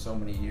tapped for so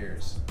many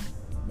years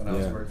when I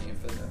was working in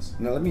fitness.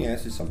 Now let me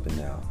ask you something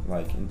now.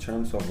 Like in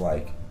terms of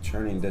like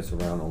turning this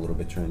around a little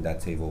bit, turning that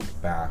table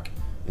back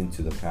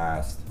into the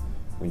past,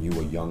 when you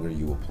were younger,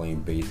 you were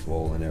playing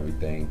baseball and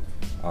everything.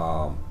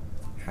 How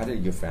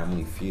did your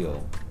family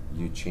feel?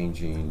 You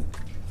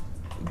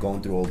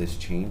going through all these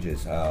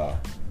changes?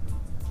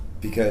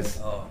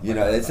 Because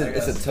it's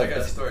a tough. I got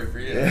a story for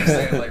you. You're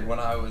saying like when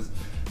I was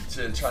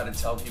try to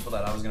tell people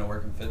that I was going to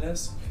work in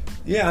fitness.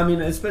 Yeah, I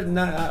mean,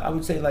 I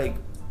would say like,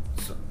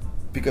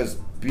 because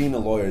being a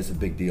lawyer is a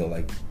big deal.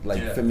 Like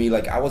for me,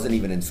 like I wasn't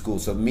even in school,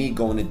 so me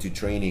going into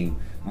training,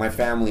 my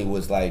family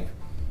was like,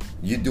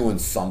 "You're doing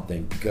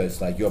something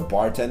because like you're a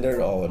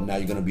bartender, or now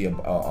you're gonna be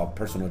a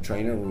personal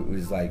trainer." It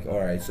was like, all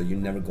right, so you're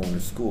never going to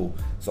school.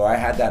 So I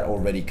had that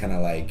already kind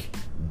of like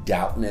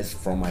doubtness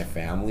from my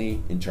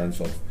family in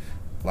terms of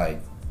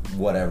like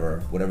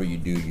whatever you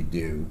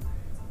do,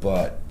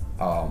 but.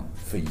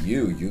 For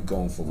you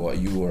going for law,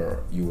 you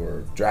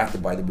were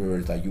drafted by the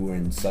Brewers. Like you were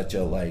in such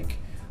a like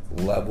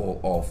level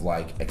of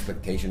like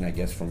expectation, I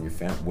guess, from your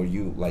family. Were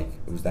you like,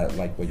 was that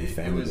like what your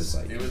family was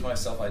like? It was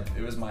myself.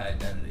 It was my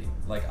identity.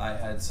 Like I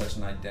had such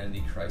an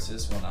identity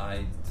crisis when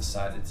I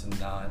decided to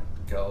not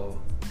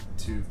go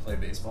to play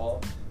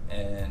baseball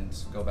and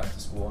go back to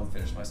school and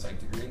finish my psych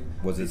degree.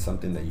 Was it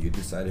something that you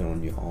decided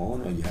on your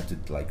own, or you had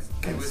to like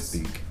kind of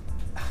speak?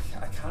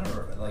 I kind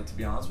of, like, to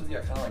be honest with you,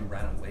 I kind of like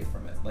ran away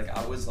from it. Like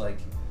I was like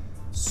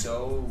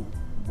so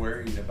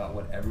worried about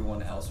what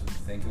everyone else would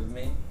think of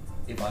me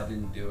if I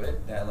didn't do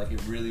it, that like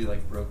it really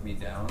like broke me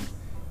down.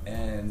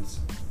 And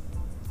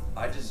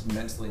I just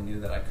mentally knew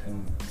that I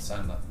couldn't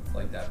sign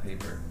that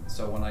paper.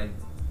 So when I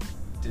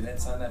didn't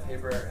sign that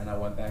paper and I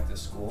went back to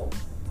school,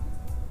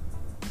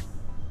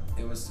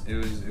 it was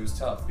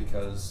tough,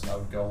 because I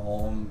would go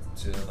home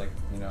to, like,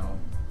 you know,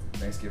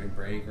 Thanksgiving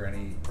break or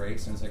any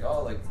breaks, and it's like,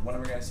 oh, like, when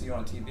am I gonna see you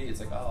on TV? It's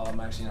like, oh, I'm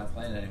actually not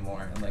playing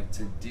anymore. And like,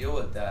 to deal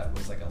with that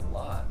was like a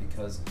lot,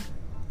 because,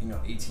 you know,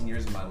 18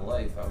 years of my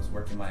life I was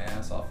working my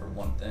ass off for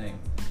one thing,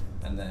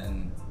 and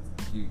then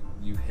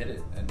you hit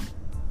it and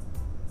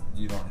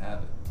you don't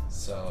have it.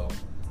 So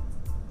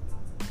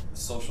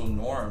social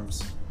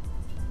norms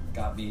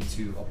got me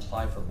to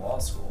apply for law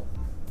school.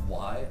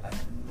 Why? I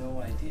have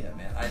no idea,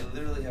 man. I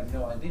literally have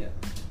no idea.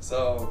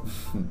 So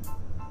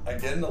I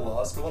get into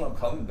law school and I'm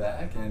coming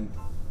back, and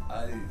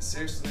I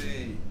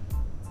seriously,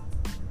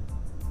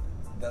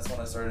 that's when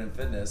I started in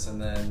fitness.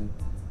 And then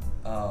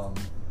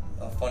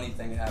a funny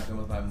thing happened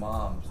with my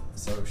mom.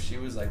 So she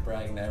was like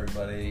bragging to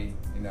everybody,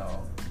 you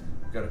know,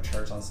 go to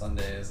church on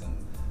Sundays, and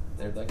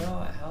they're like,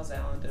 oh, how's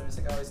Alan doing? He's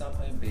like, oh, he's not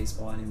playing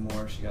baseball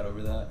anymore. She got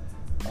over that.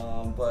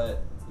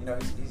 But, you know,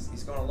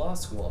 he's going to law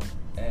school.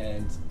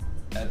 And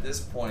at this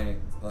point,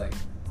 like,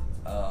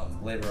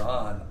 later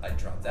on, I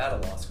dropped out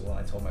of law school, and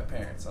I told my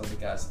parents, I was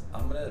like, guys,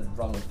 I'm going to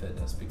run with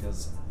fitness,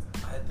 because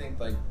I think,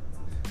 like,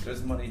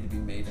 there's money to be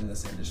made in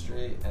this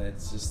industry, and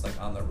it's just,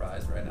 like, on the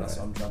rise right now,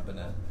 so I'm jumping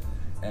in.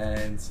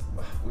 And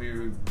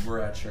we were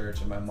at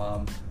church, and my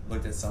mom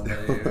looked at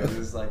somebody who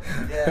was like,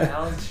 yeah,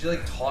 Alan, she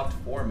like talked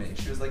for me.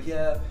 She was like,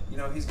 yeah, you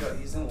know, he's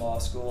in law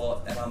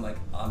school. And I'm like,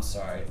 I'm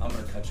sorry, I'm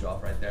going to cut you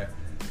off right there.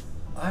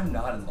 I'm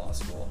not in law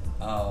school.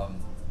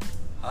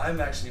 I'm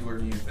actually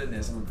working in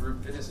fitness. I'm a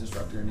group fitness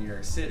instructor in New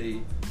York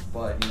City,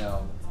 but, you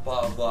know,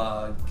 blah,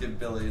 blah, give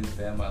Billy and the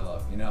fam my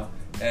love, you know?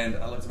 And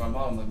I looked at my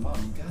mom, I'm like,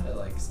 Mom, you gotta,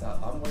 like,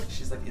 stop. I'm like,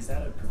 she's like, is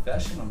that a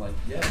profession? I'm like,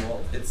 yeah,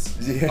 well, it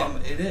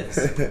is.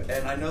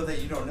 And I know that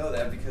you don't know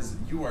that, because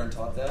you weren't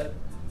taught that.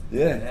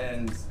 Yeah.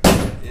 And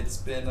it's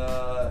been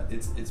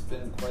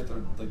quite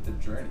the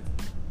journey.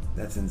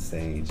 That's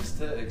insane. Just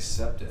to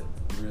accept it,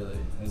 really,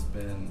 has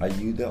been. Are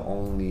you the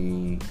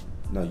only?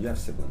 No, you have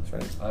siblings,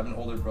 right? I have an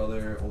older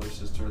brother, older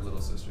sister, little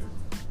sister.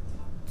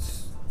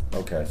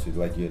 Okay, so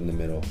like you're in the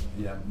middle.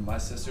 Yeah, my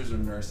sisters are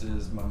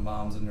nurses. My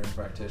mom's a nurse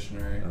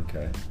practitioner.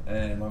 Okay.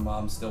 And my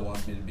mom still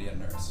wants me to be a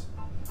nurse.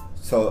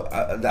 So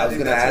I was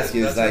gonna ask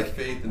you, is like,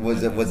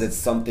 was fitness. it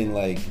something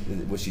like,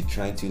 was she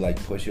trying to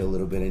like push you a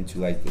little bit into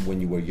like when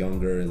you were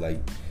younger, like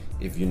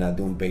if you're not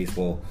doing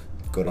baseball,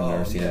 go to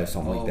nursing or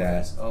something like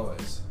that?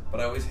 Always. But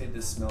I always hate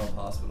the smell of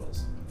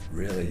hospitals.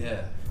 Really?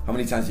 Yeah. How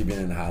many times have you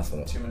been in the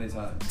hospital? Too many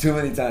times. Too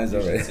many times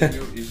already.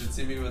 You should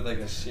see me with like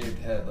a shaved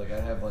head. Like, I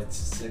have like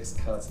 6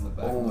 cuts in the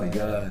back. Oh my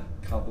god. Head.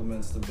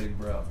 Compliments to Big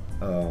Bro.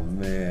 Oh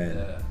man.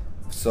 Yeah.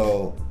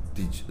 So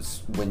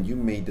when you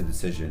made the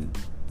decision,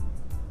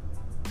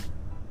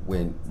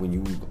 when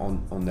you were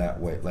on that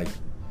way, like,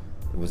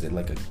 was it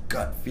like a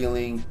gut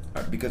feeling?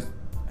 Because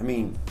I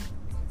mean,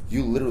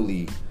 you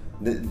literally,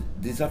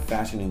 these are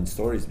fascinating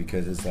stories,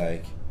 because it's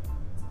like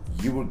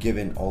you were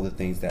given all the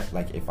things that,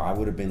 like, if I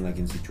would have been like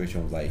in a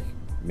situation of like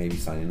maybe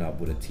signing up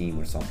with a team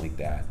or something like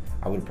that,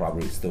 I would have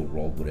probably still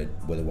rolled with it,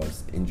 whether it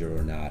was injured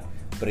or not.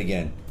 But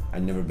again,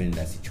 I've never been in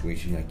that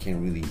situation. I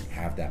can't really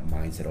have that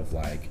mindset of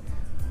like,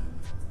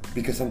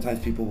 because sometimes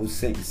people will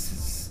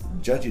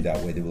judge you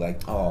that way. They were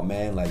like, oh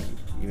man, like,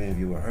 even if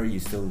you were hurt, you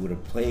still would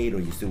have played, or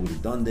you still would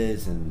have done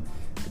this. And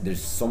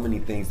there's so many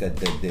things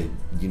that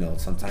you know,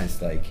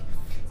 sometimes like,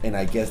 and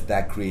I guess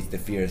that creates the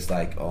fear. It's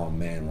like, oh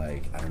man,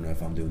 like, I don't know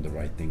if I'm doing the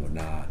right thing or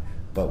not.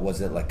 But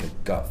was it like a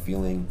gut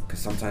feeling? Because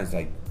sometimes,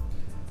 like,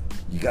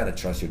 you gotta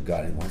trust your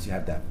gut, and once you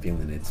have that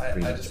feeling, it's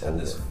pretty much over. I just had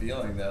this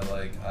feeling that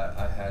like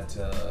I had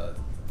to.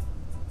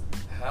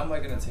 How am I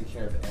gonna take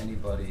care of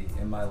anybody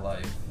in my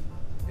life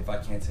if I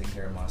can't take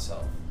care of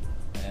myself?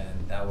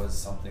 And that was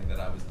something that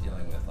I was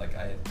dealing with. Like,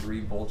 I had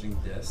 3 bulging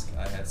discs.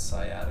 I had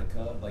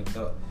sciatica.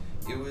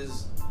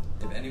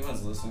 If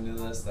anyone's listening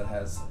to this that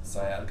has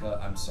sciatica,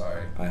 I'm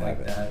sorry. I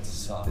have it. That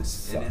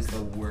sucks. It is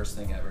the worst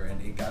thing ever.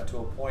 And it got to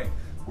a point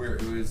where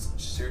it was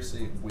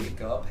seriously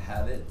wake up,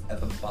 have it at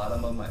the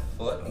bottom of my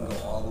foot, and go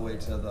all the way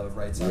to the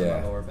right side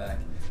of my lower back.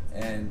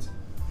 And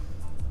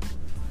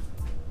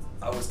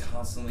I was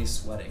constantly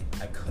sweating.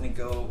 I couldn't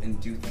go and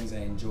do things I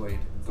enjoyed.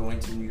 Going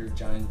to New York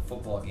Giant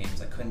football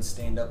games, I couldn't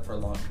stand up for a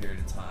long period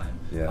of time.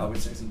 Yeah. I would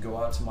seriously go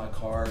out to my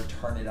car,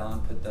 turn it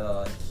on, put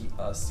the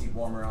seat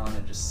warmer on,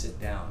 and just sit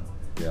down.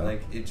 Yeah.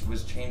 Like, it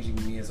was changing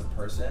me as a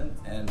person,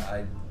 and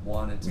I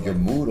wanted to. Your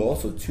mood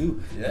also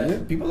too. Yeah.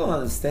 People don't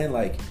understand,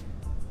 like,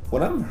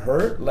 when I'm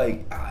hurt,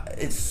 like,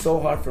 it's so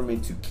hard for me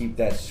to keep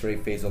that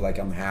straight face of like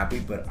I'm happy,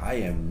 but I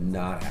am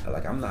not.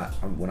 Like,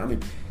 when I'm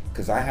in,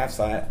 because I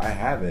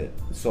have it,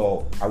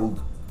 so I will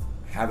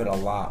have it a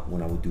lot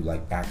when I would do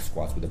like back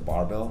squats with a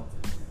barbell.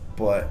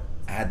 But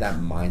I had that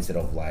mindset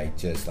of like,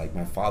 just like,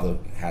 my father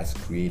has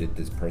created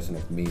this person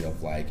of me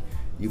of like,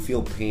 you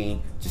feel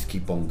pain, just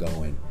keep on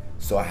going.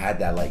 So I had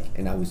that like,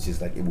 and I was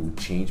just like, it would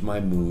change my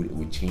mood, it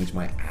would change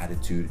my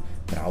attitude,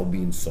 but I would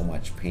be in so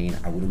much pain.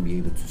 I wouldn't be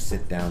able to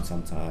sit down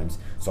sometimes.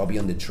 So I'll be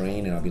on the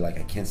train and I'll be like,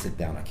 I can't sit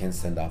down, I can't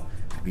stand up.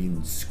 I'll be in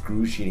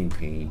excruciating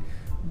pain.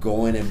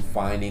 Going and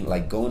finding,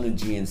 like going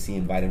to GNC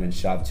and Vitamin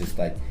Shop, just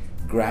like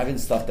grabbing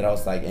stuff that I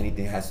was like,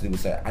 anything has to do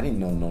with that. I didn't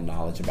know no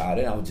knowledge about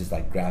it. I would just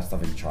like grab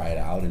stuff and try it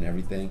out and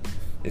everything.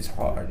 It's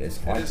hard.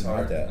 It's hard it is to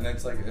hard. do that. And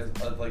it's like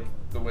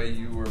the way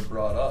you were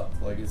brought up.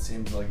 Like it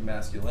seems like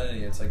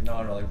masculinity. It's like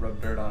no, like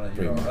rub dirt on it.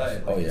 You're all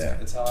right. Like,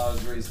 it's how I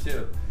was raised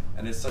too,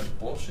 and it's such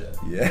bullshit.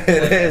 Yeah,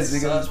 it is.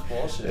 It's such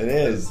bullshit. It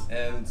is.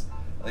 And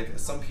like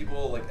some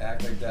people like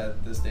act like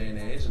that this day and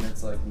age, and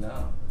it's like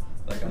no.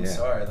 Like I'm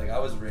sorry. Like I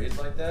was raised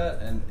like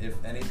that, and if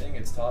anything,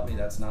 it's taught me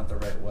that's not the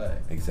right way.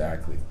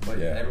 Exactly. But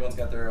everyone's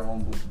got their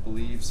own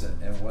beliefs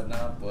and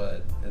whatnot.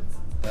 But it's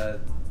that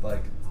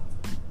like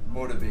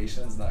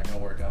motivation's not gonna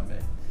work on me.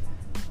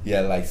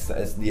 Yeah, like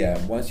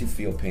once you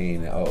feel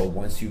pain or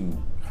once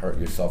you hurt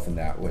yourself in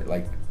that way,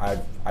 like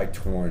I've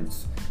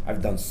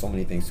done so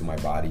many things to my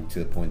body to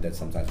the point that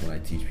sometimes when I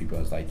teach people,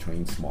 it's like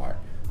train smart,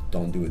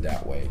 don't do it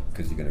that way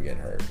because you're gonna get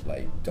hurt.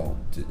 Like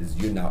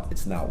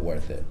it's not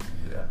worth it.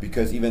 Yeah.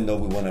 Because even though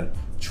we want to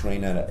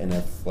train at an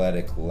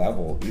athletic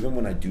level, even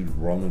when I do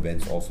run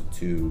events also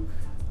too,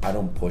 I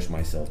don't push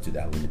myself to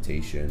that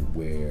limitation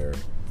where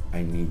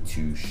I need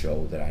to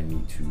show that I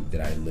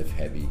lift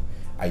heavy.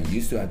 I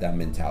used to have that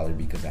mentality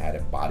because I had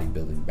a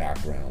bodybuilding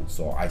background.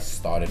 So I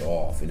started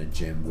off in a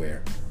gym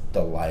where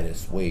the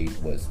lightest weight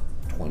was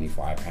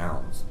 25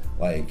 pounds.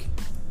 Like,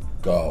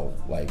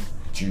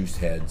 juice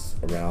heads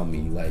around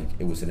me. Like,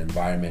 it was an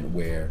environment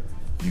where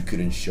you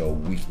couldn't show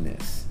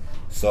weakness.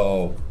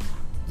 So,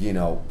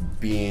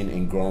 being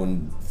and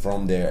growing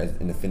from there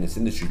in the fitness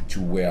industry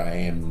to where I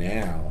am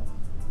now,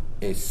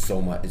 it's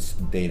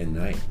day to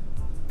night.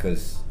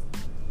 Because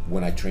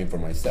when I train for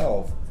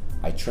myself,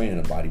 I train in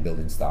a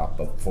bodybuilding style,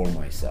 but for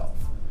myself.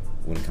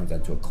 When it comes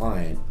down to a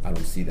client, I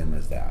don't see them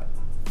as that.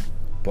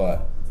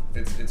 But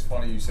it's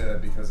funny you say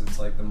that because it's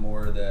like the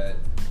more that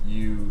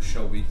you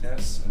show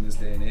weakness in this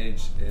day and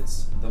age,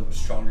 it's the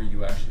stronger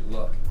you actually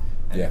look.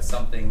 And it's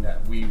something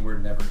that we were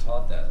never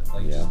taught that.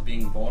 Like just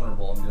being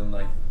vulnerable and being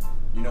like,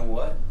 you know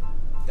what?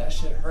 That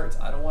shit hurts.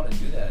 I don't want to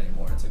do that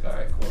anymore. It's like, all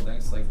right, cool.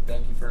 Thanks. Like,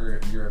 thank you for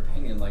your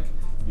opinion. Like,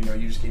 you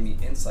just gave me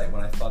insight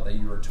when I thought that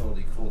you were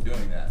totally cool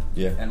doing that.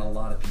 Yeah. And a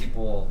lot of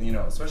people,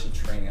 especially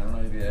training, I don't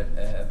know if you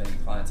have any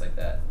clients like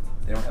that,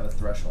 they don't have a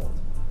threshold.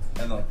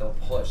 And like they'll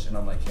push and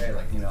I'm like, hey,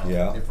 like,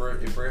 if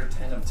we're at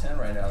 10 of 10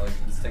 right now, like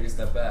let's take a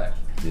step back.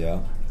 Yeah.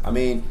 I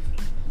mean,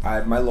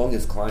 my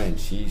longest client,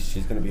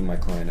 she's gonna be my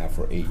client now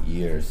for 8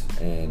 years,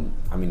 and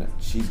I mean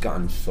she's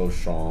gotten so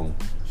strong,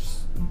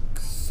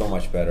 so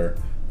much better.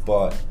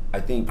 But I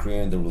think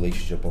creating the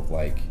relationship of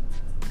like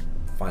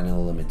finding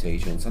a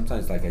limitation.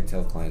 Sometimes, like I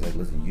tell clients, like,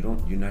 listen,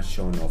 you're not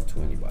showing off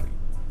to anybody.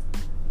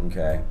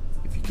 Okay?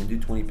 If you can do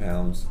 20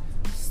 pounds,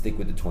 stick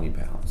with the 20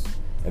 pounds.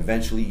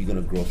 Eventually, you're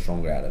gonna grow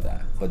stronger out of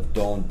that. But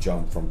don't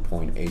jump from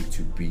point A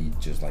to B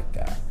just like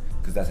that,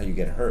 because that's how you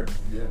get hurt.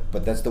 Yeah.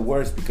 But that's the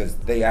worst, because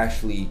they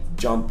actually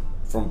jump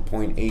from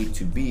point A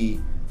to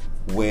B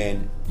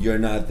when you're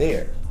not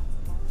there.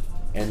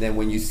 And then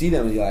when you see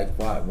them, you're like,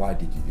 why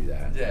did you do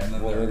that? Yeah, and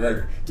then they're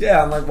like,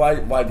 yeah, I'm like,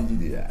 why did you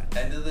do that?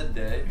 End of the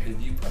day,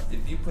 if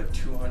you put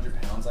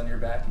 200 pounds on your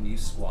back and you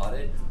squat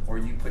it, or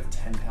you put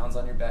 10 pounds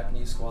on your back and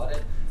you squat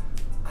it,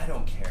 I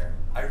don't care.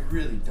 I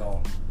really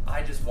don't.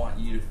 I just want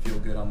you to feel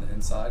good on the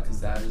inside, because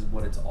that is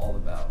what it's all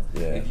about.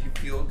 Yeah. If you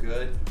feel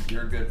good,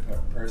 you're a good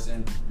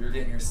person, you're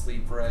getting your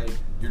sleep right,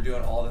 you're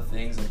doing all the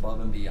things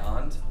above and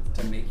beyond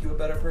to make you a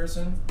better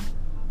person,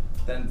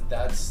 then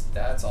that's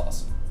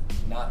awesome.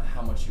 Not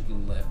how much you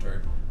can lift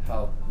or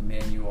how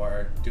man you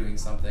are doing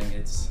something.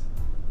 It's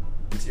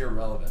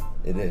irrelevant.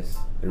 It is.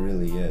 It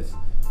really is.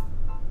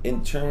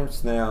 In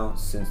terms now,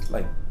 since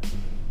like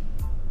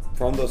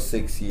from those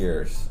 6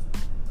 years,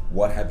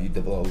 what have you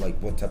developed? Like,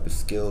 what type of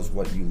skills?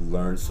 What you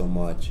learned so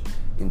much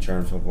in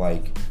terms of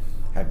like,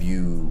 have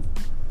you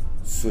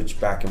switched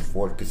back and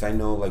forth? Because I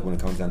know, like, when it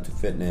comes down to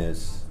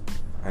fitness,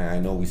 I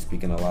know we're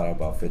speaking a lot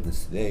about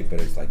fitness today, but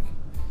it's like,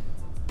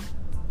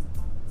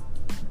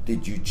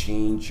 did you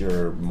change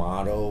your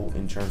motto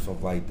in terms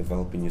of like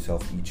developing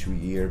yourself each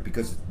year?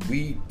 Because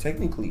we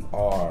technically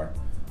are,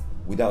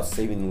 without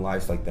saving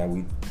lives like that,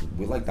 we're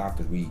like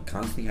doctors. We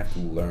constantly have to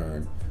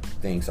learn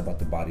things about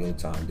the body all the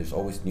time. There's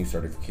always new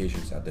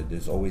certifications out there.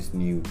 There's always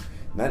new,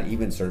 not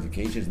even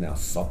certifications now,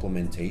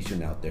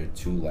 supplementation out there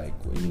too. Like,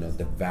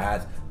 the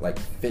vast, like,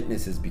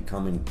 fitness is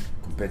becoming,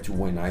 compared to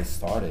when I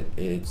started,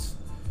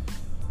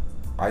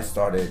 I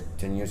started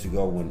 10 years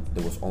ago when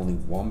there was only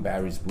one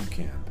Barry's boot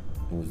camp.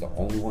 It was the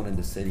only one in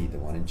the city, the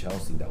one in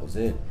Chelsea. That was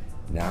it.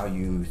 Now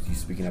you're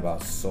speaking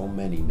about so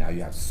many. Now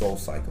you have Soul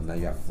Cycle. Now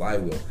you have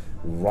Flywheel,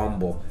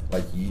 Rumble.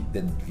 Like,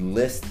 the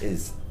list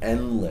is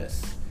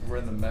endless. We're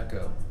in the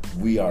Mecca.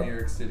 We are. New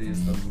York City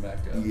is the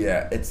Mecca.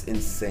 Yeah, it's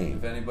insane.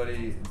 If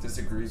anybody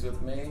disagrees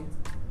with me,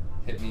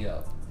 hit me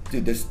up.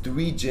 Dude, there's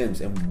 3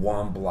 gyms in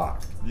one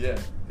block. Yeah,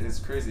 it's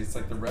crazy. It's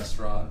like the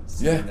restaurant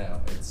scene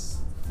now. It's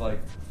like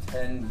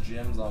 10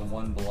 gyms on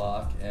one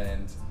block,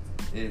 and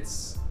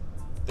there's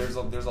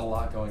a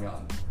lot going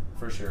on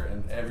for sure,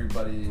 and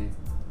everybody.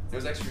 It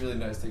was actually really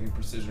nice taking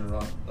Precision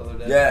Run the other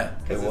day. Yeah,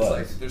 because it's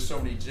like there's so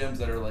many gyms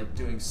that are like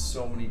doing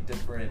so many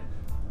different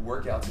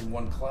workouts in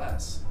one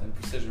class, and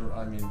Precision.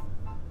 I mean,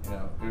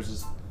 there's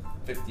just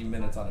 50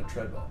 minutes on a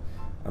treadmill.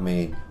 I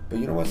mean, but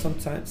you know what?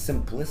 Sometimes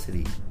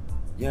simplicity.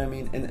 You know what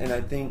I mean? And I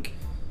think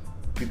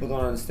people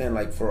don't understand.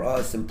 Like for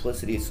us,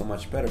 simplicity is so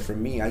much better. For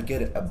me, I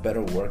get a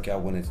better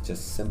workout when it's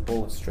just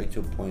simple, straight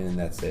to a point, and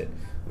that's it.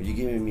 When you're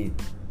giving me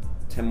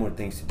 10 more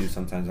things to do,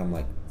 sometimes I'm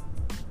like,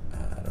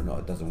 I don't know,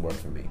 it doesn't work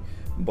for me.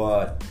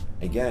 But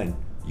again,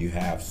 you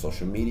have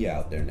social media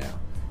out there now.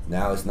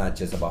 Now it's not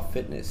just about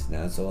fitness.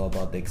 Now it's all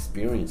about the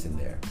experience in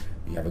there.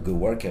 You have a good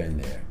workout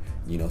in there.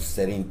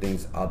 Setting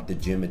things up, the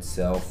gym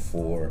itself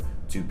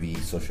to be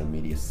social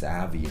media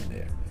savvy in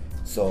there.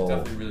 So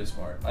definitely really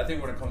smart. I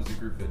think when it comes to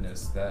group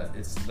fitness, that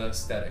it's the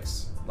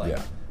aesthetics,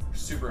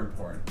 super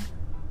important.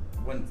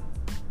 When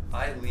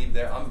I leave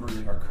there, I'm a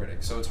really hard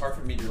critic, so it's hard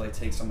for me to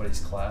take somebody's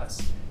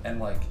class and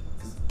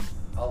because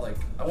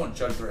I won't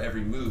judge their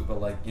every move, but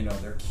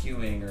their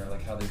cueing or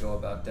how they go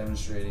about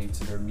demonstrating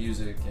to their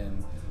music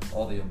and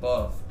all the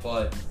above.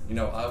 But I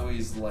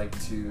always like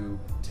to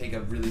take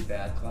a really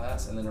bad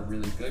class and then a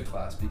really good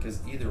class, because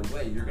either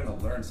way you're gonna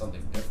learn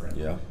something different.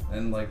 Yeah.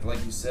 And like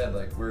you said,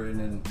 we're in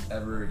an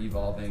ever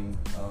evolving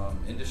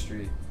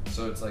industry,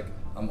 so it's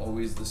I'm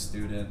always the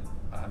student.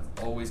 I'm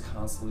always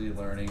constantly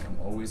learning. I'm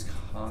always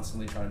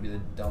constantly trying to be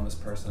the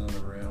dumbest person in the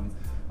room.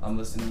 I'm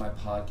listening to my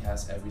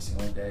podcast every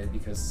single day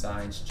because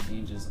science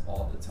changes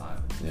all the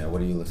time. Yeah, what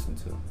do you listen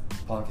to?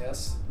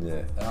 Podcasts?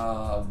 Yeah.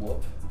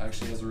 Whoop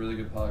actually has a really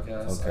good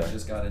podcast. Okay. I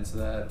just got into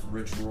that.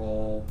 Rich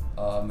Roll,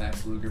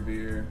 Max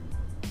Lugerbeer.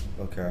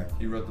 Okay.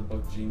 He wrote the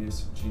book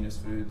Genius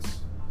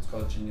Foods. It's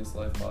called Genius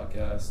Life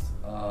Podcast.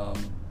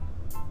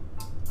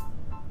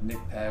 Nick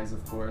Pags,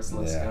 of course.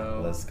 Let's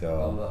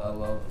go.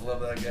 I love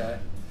that guy.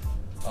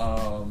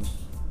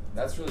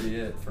 That's really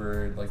it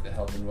for the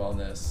health and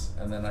wellness.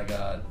 And then I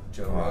got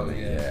Joe Rogan.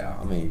 Yeah,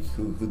 I mean,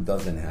 who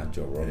doesn't have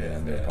Joe Rogan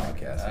on their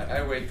podcast?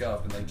 I wake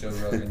up and Joe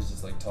Rogan's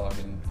just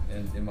talking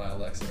in my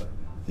Alexa.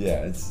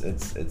 Yeah,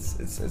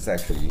 it's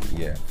actually,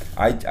 yeah.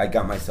 I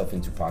got myself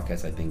into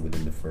podcasts, I think,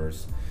 within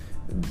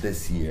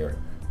this year.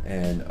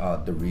 And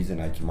the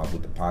reason I came up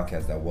with the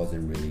podcast, that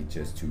wasn't really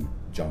just to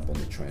jump on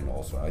the train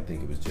also. I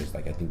think it was just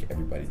I think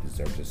everybody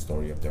deserves a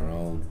story of their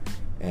own,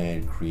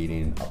 and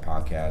creating a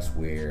podcast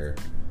where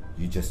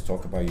you just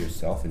talk about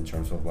yourself in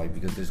terms of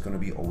because there's going to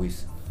be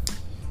always,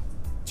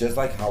 just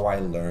like how I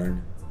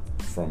learn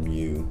from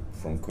you,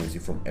 from Quincy,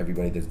 from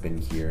everybody that's been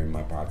here in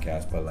my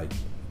podcast, but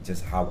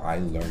just how I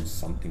learned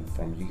something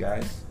from you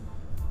guys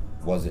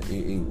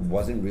it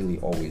wasn't really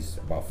always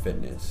about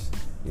fitness.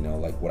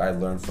 What I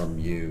learned from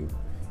you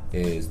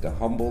is the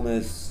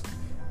humbleness.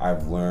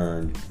 I've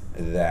learned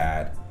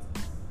that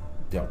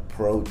the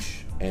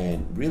approach,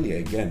 and really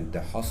again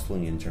the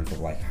hustling in terms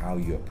of how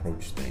you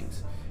approach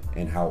things,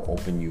 and how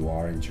open you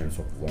are in terms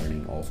of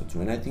learning also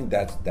too. And I think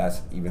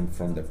that's even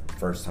from the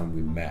first time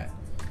we met,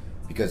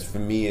 because for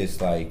me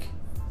it's I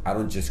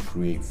don't just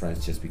create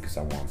friends just because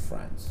I want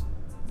friends.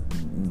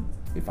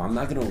 If I'm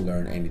not going to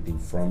learn anything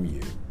from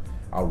you,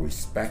 I'll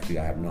respect you.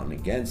 I have nothing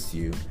against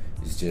you.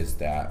 It's just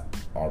that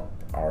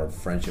our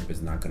friendship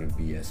is not going to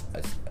be as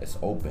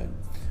open.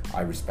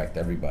 I respect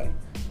everybody,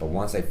 but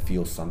once I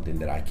feel something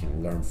that I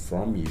can learn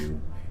from you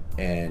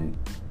and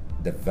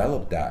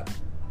develop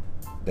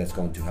that's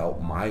going to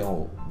help my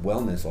own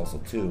wellness also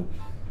too,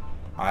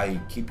 I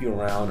keep you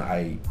around.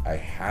 I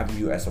have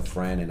you as a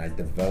friend, and I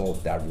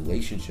develop that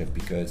relationship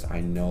because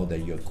I know that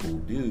you're a cool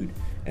dude,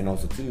 and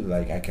also too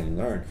I can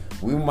learn.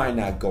 We might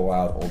not go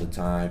out all the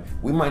time.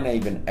 We might not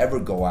even ever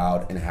go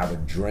out and have a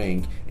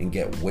drink and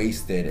get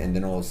wasted, and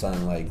then all of a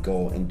sudden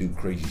go and do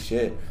crazy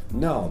shit.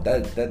 No,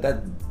 that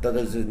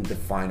doesn't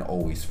define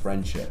always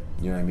friendship.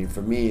 You know what I mean?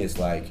 For me, it's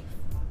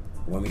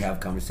when we have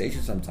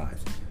conversations,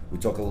 sometimes we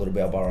talk a little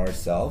bit about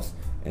ourselves.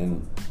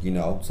 And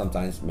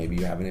sometimes maybe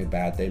you're having a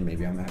bad day,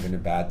 maybe I'm having a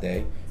bad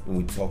day, and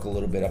we talk a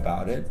little bit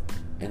about it,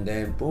 and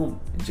then boom,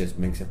 it just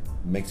makes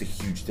a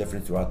huge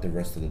difference throughout the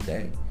rest of the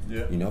day.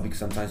 Yeah. Because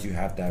sometimes you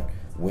have that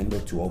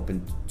window to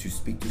open to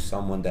speak to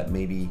someone that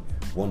maybe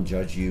won't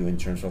judge you in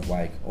terms of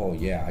oh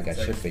yeah, I got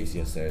shit-faced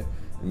yesterday,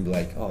 and be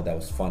oh, that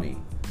was funny.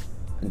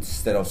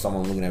 Instead of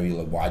someone looking at me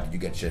why did you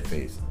get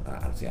shit-faced?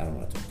 Honestly, I don't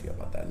want to talk to you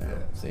about that now.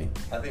 Yeah. See?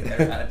 I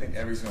think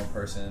every single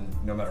person,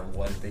 no matter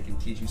what, if they can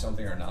teach you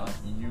something or not,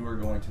 you are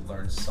going to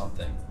learn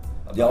something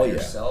about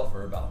yourself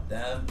or about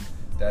them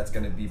that's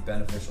going to be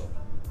beneficial,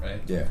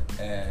 right? Yeah.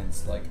 And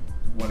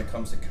when it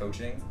comes to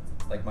coaching,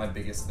 my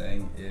biggest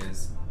thing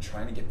is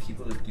trying to get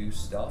people to do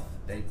stuff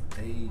they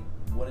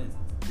wouldn't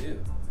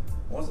do.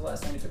 When was the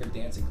last time you took a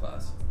dancing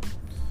class?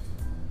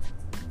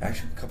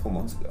 Actually, a couple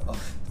months ago.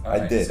 Oh,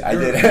 I did. So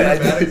you're a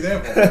bad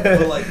example.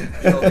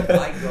 But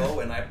I go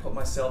and I put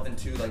myself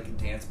into a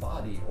dance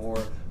body,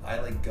 or I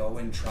go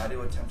and try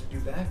to attempt to do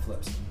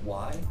backflips.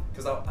 Why?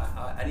 Because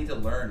I need to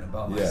learn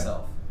about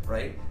myself.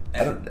 right?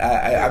 I don't.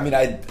 I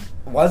mean,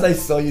 once I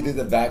saw you do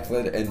the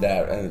backflip in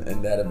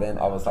that event,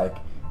 I was like,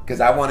 because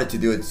I wanted to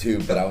do it too,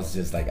 but I was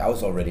just like, I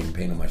was already in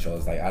pain on my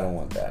shoulders. Like, I don't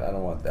want that. I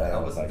don't want that.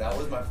 That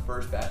was my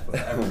first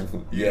backflip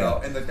ever. Yeah. You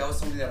know, and like that was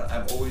something that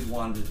I've always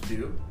wanted to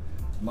do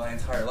my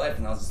entire life,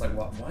 and I was just like,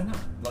 well, why not?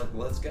 Like,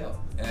 let's go.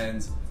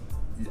 And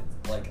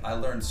like, I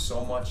learned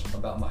so much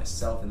about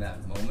myself in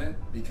that moment,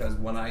 because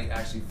when I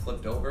actually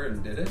flipped over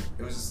and did it,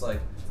 it was just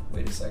like,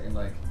 wait a second,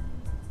 like,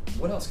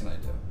 what else can I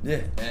do?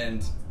 Yeah.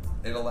 And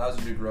it allows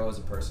you to grow as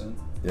a person.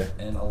 Yeah.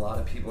 And a lot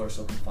of people are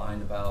so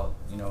confined about,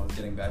 you know,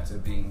 getting back to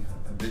being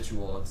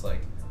habitual. It's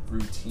like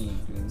routine,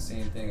 doing the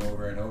same thing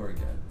over and over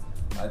again.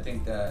 I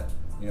think that,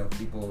 you know,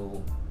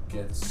 people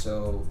get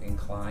so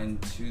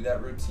inclined to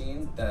that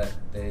routine that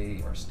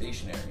they are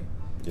stationary.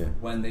 Yeah.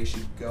 When they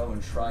should go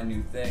and try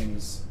new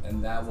things,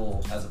 and that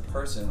will, as a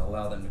person,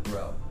 allow them to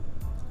grow.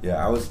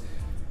 Yeah, I was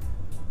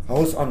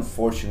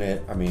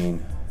unfortunate. I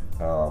mean,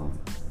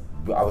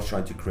 I was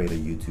trying to create a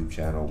YouTube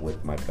channel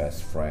with my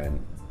best friend,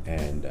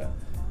 and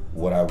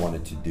what I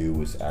wanted to do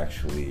was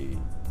actually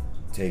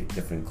take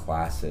different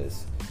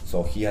classes.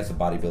 So he has a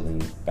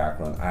bodybuilding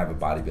background, I have a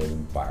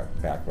bodybuilding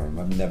background.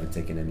 I've never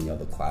taken any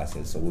other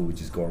classes, so we would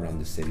just go around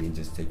the city and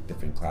just take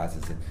different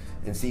classes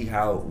and see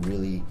how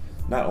really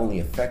not only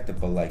effective,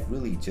 but like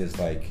really just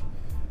like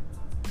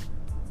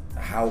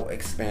how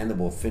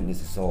expandable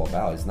fitness is all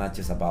about. It's not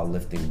just about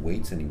lifting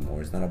weights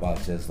anymore. It's not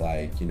about just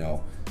like, you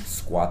know,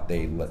 squat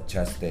day,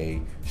 chest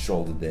day,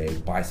 shoulder day,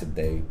 bicep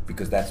day,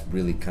 because that's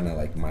really kind of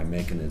like my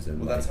mechanism.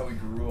 Well, like, that's how we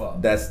grew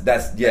up. That's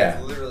yeah.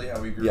 That's literally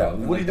how we grew Yeah. up.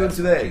 What are you doing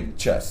today?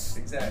 Chest.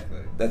 Exactly.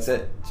 That's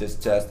it.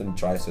 Just chest and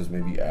triceps,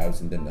 maybe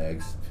abs and then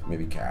legs,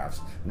 maybe calves.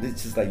 And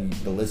it's just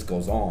like the list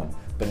goes on.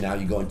 But now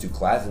you go into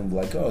class and be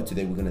like, oh,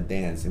 today we're gonna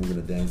dance and we're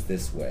gonna dance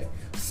this way.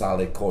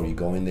 Solid core. You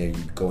go in there,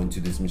 you go into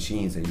these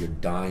machines and you're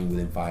dying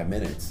within 5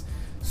 minutes.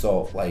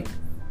 So like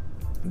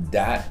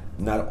that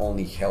not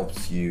only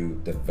helps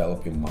you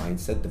develop your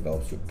mindset,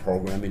 develops your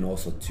programming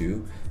also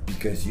too,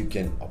 because you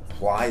can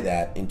apply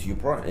that into your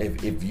program.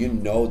 If you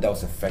know that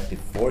was effective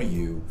for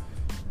you,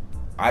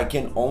 I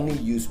can only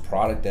use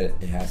product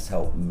that it has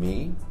helped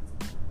me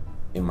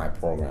in my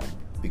program.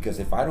 Because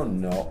if I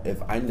don't know,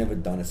 if I never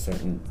done a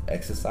certain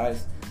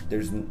exercise,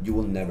 you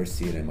will never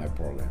see it in my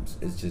programs.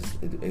 It's just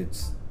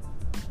it's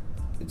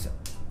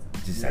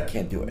Yeah, I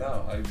can't do it.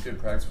 No, I do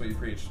practice what you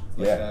preach.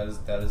 Like, Yeah.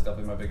 that is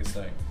definitely my biggest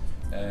thing.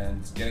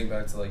 And getting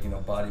back to like, you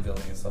know,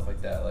 bodybuilding and stuff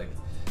like that, like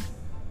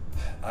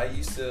I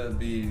used to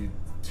be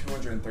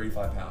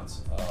 235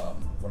 pounds.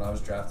 When I was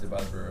drafted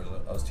by the Brewers,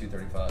 I was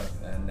 235,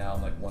 and now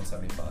I'm like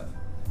 175.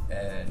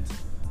 And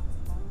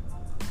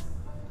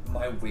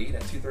my weight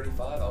at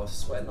 235, I was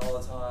sweating all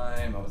the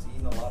time. I was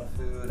eating a lot of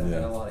food. I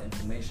had a lot of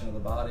inflammation of the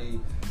body,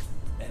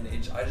 and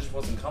I just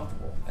wasn't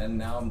comfortable. And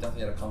now I'm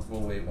definitely at a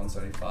comfortable weight,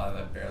 175.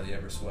 I barely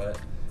ever sweat,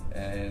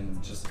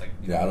 and just like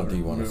I don't think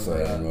you want to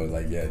sweat anymore.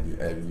 Like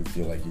you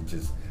feel like you're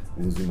just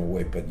losing more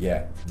weight. But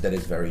yeah, that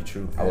is very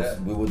true.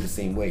 We were the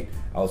same weight.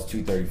 I was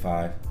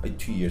 235 like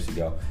 2 years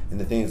ago, and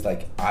the thing is,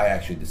 like, I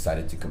actually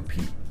decided to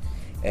compete,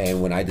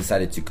 and when I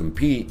decided to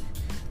compete,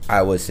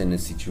 I was in a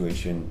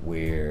situation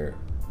where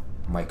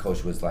my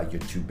coach was like,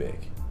 "You're too big.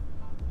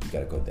 You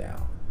gotta go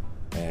down."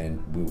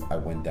 And I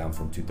went down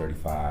from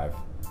 235,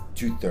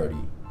 230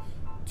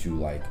 to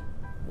like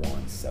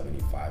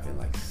 175 in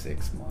like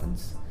 6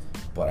 months.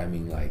 But I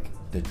mean, like,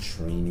 the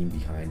training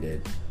behind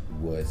it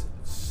was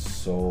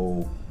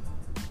so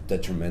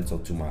detrimental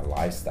to my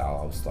lifestyle.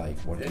 I was like,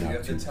 you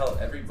have to tell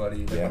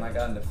everybody. Like, when I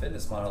got into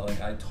fitness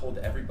modeling, I told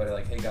everybody,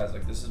 like, hey guys,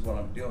 like, this is what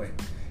I'm doing.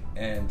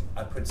 And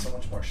I put so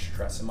much more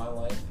stress in my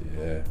life.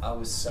 Yeah. I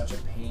was such a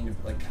pain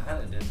to, like,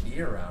 kind of to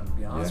be around, to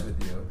be honest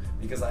with you,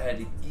 because I had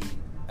to eat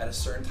at a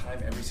certain time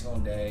every single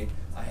day.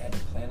 I had to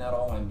plan out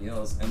all my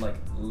meals, and like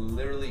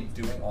literally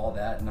doing all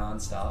that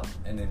nonstop.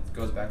 And it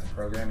goes back to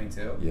programming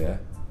too. Yeah.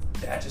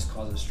 That just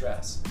causes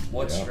stress.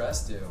 What's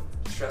stress do?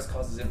 Stress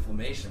causes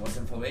inflammation. What's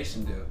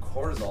inflammation do?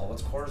 Cortisol.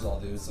 What's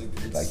cortisol do?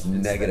 It's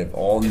negative,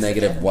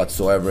 negative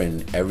whatsoever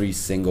in every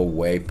single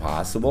way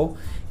possible.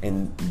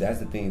 And that's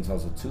the thing. It's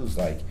also too. It's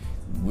like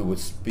we were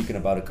speaking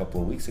about a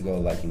couple of weeks ago,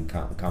 like in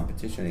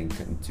competition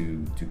and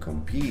to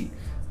compete,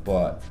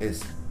 but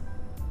it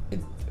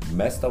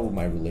messed up with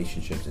my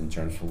relationships in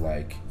terms of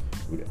like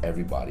with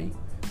everybody.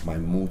 My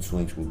mood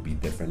swings would be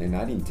different, and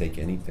I didn't take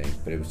anything,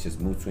 but it was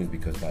just mood swings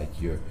because like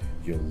you're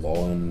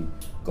low in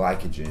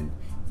glycogen,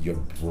 your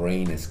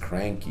brain is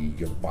cranky,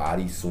 your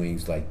body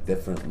swings like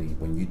differently.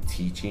 When you're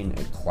teaching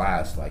a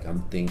class, like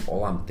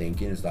all I'm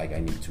thinking is like,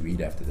 I need to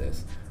eat after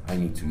this. I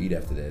need to eat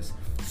after this.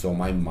 So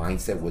my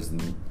mindset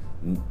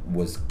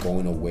was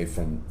going away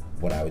from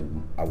what I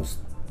was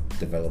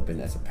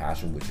developing as a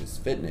passion, which is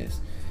fitness.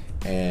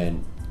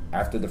 And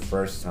after the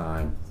first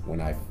time,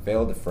 when I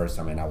failed the first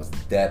time and I was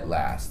dead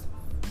last,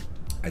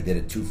 I did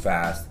it too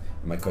fast.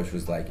 And my coach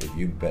was like, if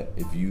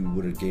you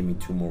would have gave me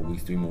 2 more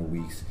weeks, 3 more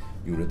weeks,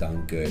 you would have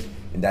done good.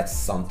 And that's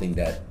something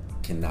that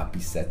cannot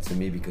be said to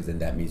me, because then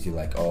that means you're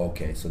like, oh,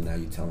 okay, so now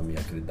you're telling me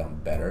I could have done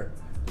better.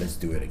 let's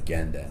do it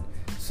again then.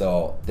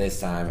 So this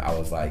time I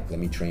was like, let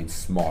me train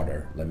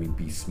smarter, let me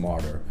be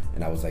smarter.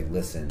 And I was like,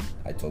 listen,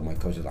 I told my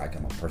coach, like,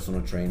 I'm a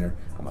personal trainer,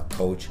 I'm a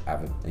coach,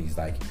 and he's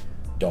like,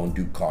 don't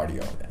do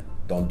cardio then,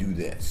 don't do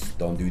this,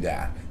 don't do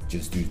that,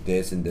 just do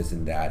this and this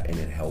and that. And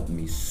it helped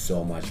me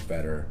so much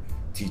better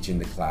teaching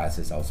the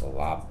classes. I was a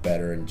lot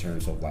better in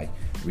terms of like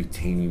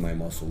retaining my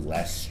muscle,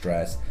 less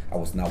stress. I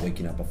was not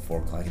waking up at 4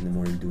 o'clock in the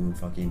morning doing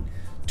fucking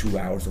 2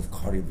 hours of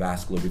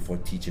cardiovascular before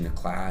teaching a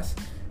class.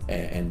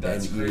 And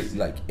then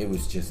like it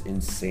was just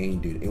insane,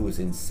 dude. It was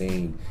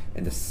insane.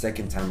 And the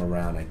second time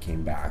around I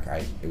came back,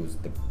 it was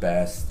the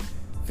best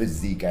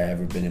physique I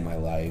ever been in my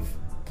life.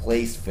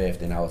 Placed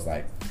 5th, and I was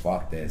like,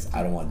 fuck this,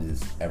 I don't want to do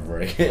this ever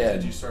again.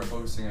 Did you start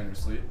focusing on your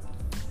sleep?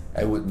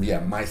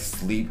 My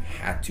sleep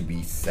had to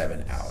be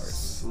 7 hours.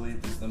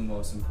 Sleep is the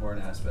most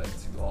important aspect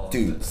to all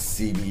Dude, of this.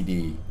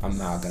 CBD, I'm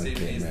not gonna CBD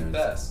kid, is man. the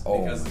best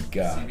Oh because my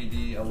God.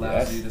 CBD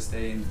allows you to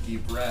stay in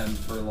deep REM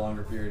for a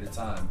longer period of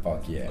time.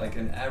 Fuck yeah. Like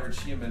an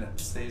average human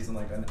stays in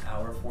like an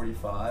hour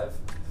 45,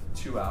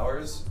 2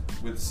 hours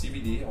with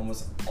CBD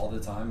almost all the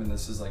time, and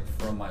this is like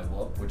from my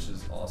Whoop, which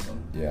is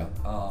awesome. Yeah.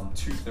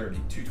 230,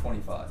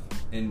 225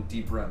 in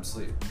deep REM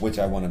sleep. Which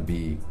I want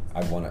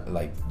to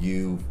like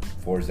you,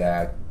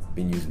 Forzak,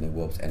 been using the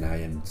Whoops, and I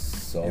am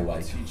so It will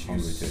like teach you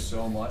hungry to.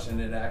 so much,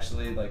 and it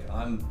actually, like,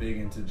 I'm big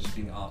into just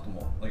being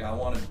optimal. Like, I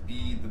want to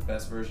be the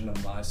best version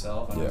of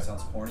myself. I know it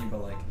sounds corny,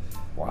 but like,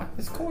 Why?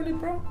 It's corny,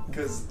 bro.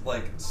 because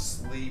like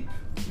sleep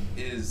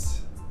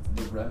is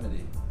the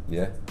remedy.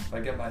 Yeah. If I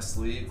get my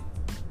sleep,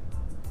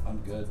 I'm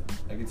good.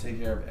 I can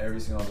take care of every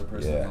single other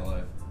person in my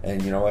life.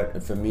 And you know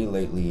what? For me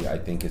lately, I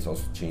think it's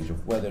also changed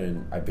of weather,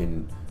 and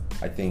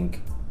I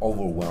think,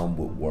 overwhelmed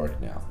with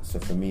work now. So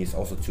for me, it's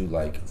also too,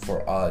 like,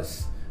 for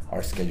us,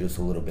 our schedule's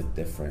a little bit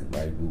different,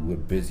 right? We're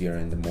busier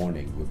in the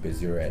morning, we're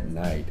busier at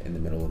night. In the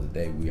middle of the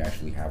day, we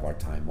actually have our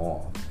time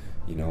off.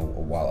 You know,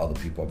 while other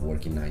people are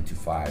working 9 to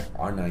 5,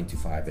 our 9 to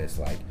 5 is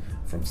like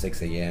from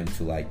 6 a.m.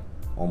 to like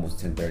almost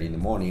 10:30 in the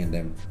morning, and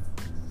then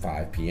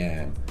 5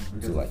 p.m.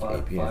 to like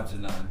 8 p.m. 5 to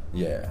 9.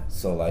 Yeah.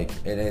 So like,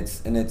 and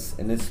it's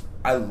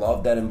I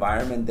love that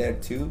environment there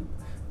too.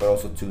 But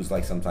also too, it's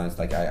like sometimes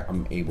like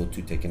I'm able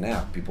to take a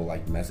nap. People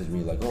like message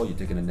me like, "Oh, you're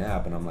taking a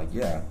nap," and I'm like,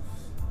 "Yeah,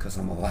 because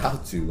I'm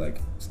allowed to. Like,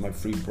 it's my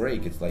free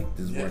break. It's like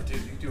this is Yeah, what."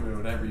 dude, you do it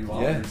whatever you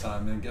want with your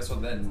time. And guess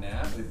what? That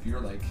nap, if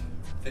you're like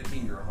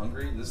thinking you're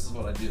hungry, this is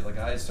what I do. Like,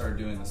 I started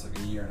doing this like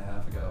a year and a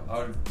half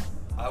ago.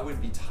 I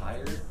would be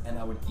tired and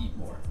I would eat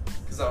more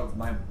because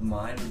my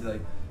mind would be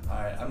like, all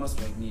right, I must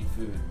like need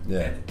food. Yeah.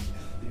 And,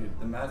 dude,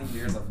 the amount of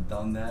years I've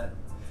done that,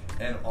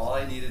 and all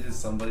I needed is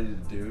somebody to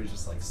do is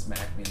just like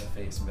smack me in the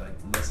face and be like,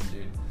 listen,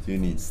 dude, You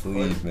need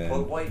sleep, man.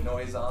 put white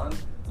noise on,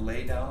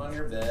 lay down on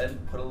your bed,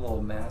 put a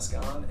little mask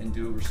on, and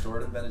do a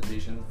restorative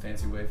meditation,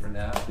 fancy way for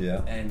nap.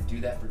 Yeah. And do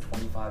that for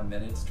 25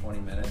 minutes, 20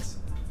 minutes.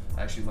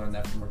 I actually learned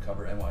that from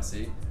Recover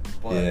NYC.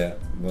 But Yeah,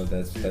 well,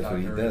 that's Dude, what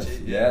he Dr. does.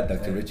 Richie, Yeah, yeah.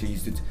 Dr. And Richie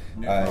used to. no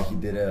He problem.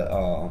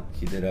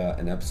 did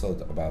an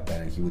episode about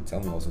that, and he would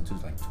tell me also too,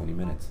 like 20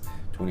 minutes.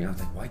 20. I was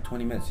like, why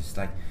 20 minutes? He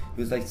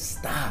was like,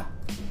 stop.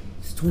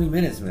 It's 20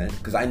 minutes, man.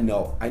 Because I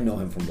know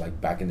him from like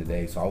back in the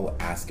day, so I will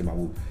ask him. I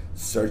will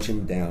search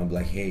him down, be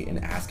like, hey,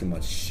 and ask him a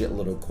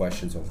shitload of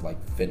questions of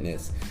like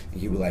fitness,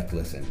 and he would like,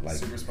 listen, like,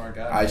 Super smart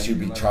guy. I man. should You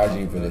be learn a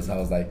charging lot for from this. him. I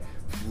was like,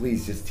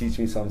 please just teach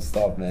me some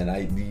stuff, man.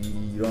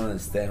 You don't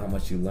understand how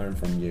much you learn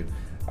from you.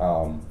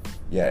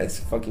 Yeah, it's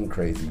fucking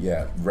crazy.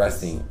 Yeah,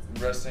 resting.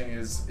 Resting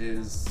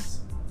is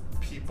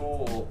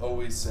people will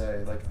always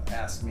say, like,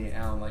 ask me,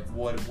 Alan, like,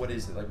 what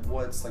is it? Like,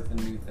 what's like the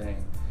new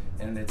thing?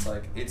 And it's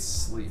like, it's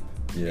sleep.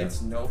 Yeah.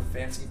 It's no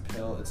fancy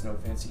pill. It's no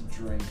fancy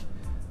drink.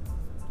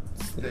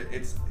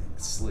 It's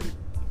sleep.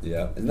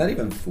 Yeah, it's not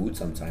even food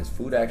sometimes.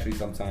 Food actually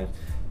sometimes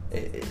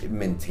it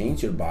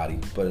maintains your body,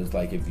 but it's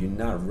like if you're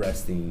not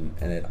resting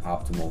and at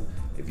optimal,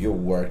 if you're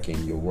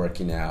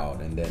working out,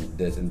 and then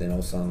this, and then all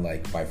of a sudden,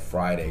 like by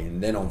Friday,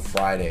 and then on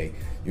Friday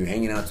you're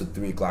hanging out till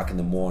 3 o'clock in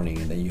the morning,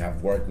 and then you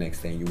have work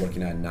next day, and you're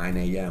working at 9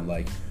 a.m.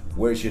 Like,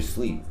 where's your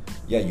sleep?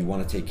 Yeah, you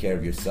want to take care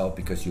of yourself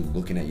because you're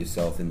looking at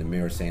yourself in the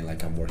mirror saying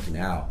like, I'm working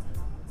out.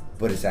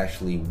 But it's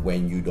actually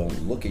when you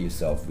don't look at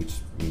yourself, which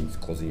means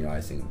closing your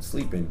eyes and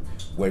sleeping,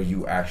 where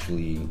you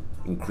actually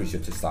increase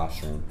your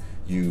testosterone.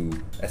 You,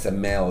 as a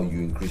male, you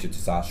increase your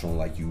testosterone,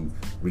 like you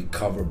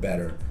recover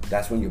better.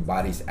 That's when your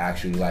body's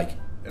actually like,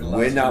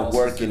 we're not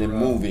working and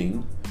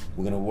moving,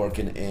 we're gonna work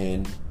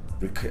in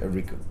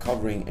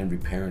recovering and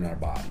repairing our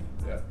body.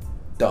 Yeah.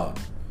 Done.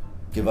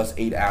 Give us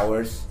 8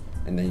 hours,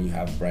 and then you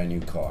have a brand new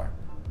car.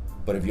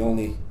 But if you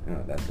only,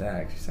 that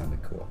actually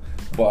sounded cool.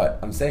 But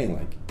I'm saying,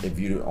 like, if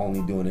you're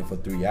only doing it for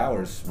 3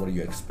 hours, what do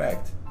you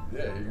expect?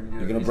 Yeah,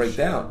 You're gonna break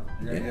down.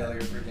 You're gonna get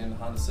like a freaking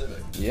Honda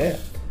Civic. Yeah.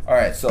 All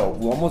right, so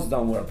we're almost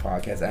done with our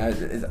podcast.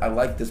 And I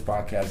like this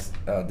podcast,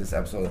 this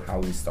episode, how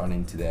we're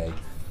starting today.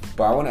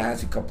 But I want to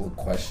ask you a couple of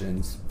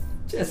questions,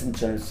 just in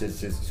terms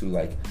just to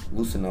like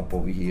loosen up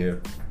over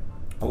here.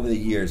 Over the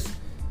years,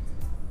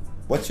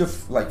 what's your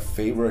like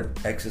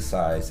favorite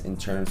exercise in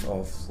terms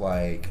of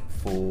like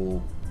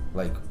full,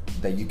 like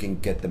that you can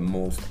get the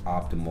most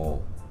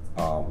optimal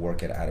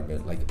workout out of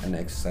it, like an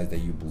exercise that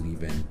you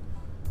believe in,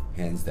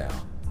 hands down.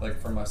 Like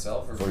for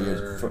myself or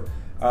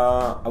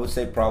I would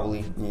say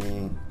probably.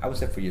 I would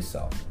say for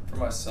yourself. For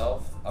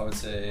myself, I would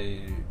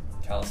say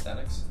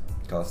calisthenics.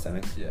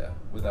 Calisthenics. Yeah,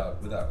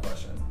 without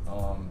question.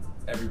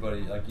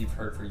 Everybody, like you've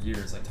heard for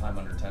years, like time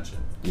under tension.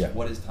 Yeah.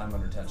 What is time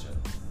under tension?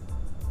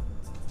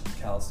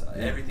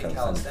 Everything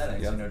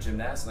calisthenics. Yeah. You know,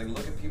 gymnastics. Like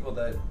look at people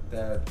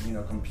that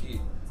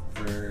compete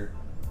for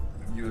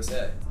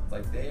USA.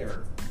 Like they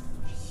are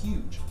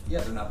huge.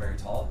 Yeah, they're not very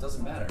tall. It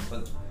doesn't matter,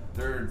 but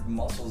their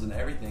muscles and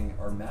everything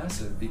are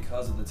massive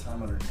because of the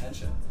time under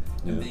tension.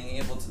 And being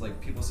able to, like,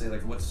 people say,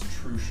 like, what's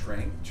true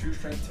strength? True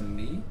strength to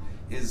me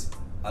is,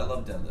 I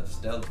love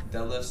deadlifts.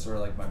 Deadlifts are,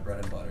 like, my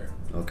bread and butter.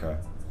 Okay.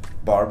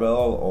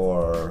 Barbell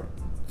or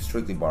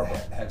strictly barbell?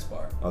 Hex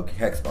bar. Okay,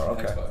 hex bar,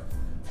 okay. Hex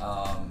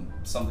bar.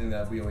 Something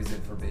that we always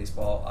did for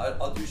baseball.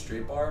 I'll do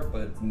straight bar,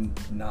 but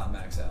not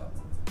max out.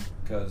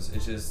 Because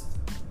it's just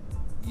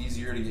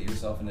easier to get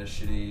yourself in a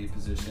shitty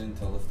position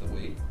to lift the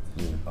weight.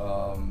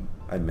 Yeah.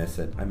 I miss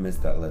it. I miss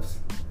deadlifts.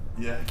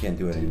 Yeah. I can't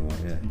do it anymore.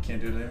 Yeah. You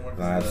can't do it anymore?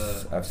 I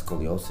have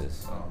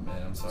scoliosis. Oh,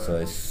 man, I'm sorry. So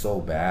it's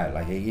so bad.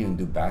 Like, I can't even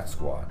do back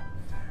squat.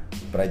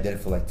 But I did it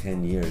for like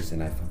 10 years,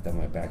 and I fucked up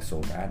my back so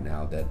bad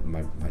now that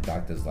my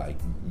doctor's like,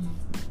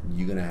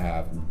 you're going to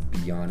have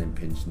beyond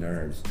impinged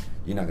nerves.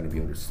 You're not going to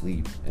be able to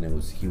sleep. And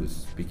he was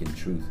speaking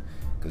truth.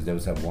 Because there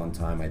was that one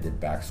time I did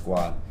back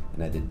squat,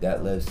 and I did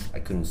deadlifts. I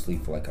couldn't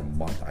sleep for like a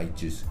month. I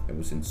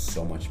was in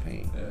so much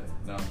pain. Yeah,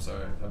 no, I'm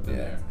sorry. I've been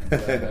there.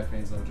 Back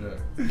pain's no joke.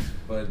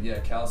 But yeah,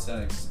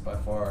 calisthenics by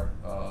far.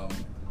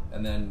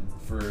 And then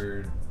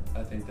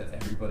I think that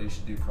everybody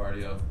should do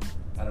cardio.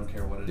 I don't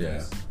care what it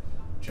is.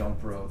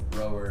 Jump rope,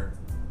 rower,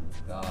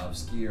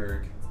 ski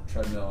erg,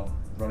 treadmill,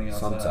 running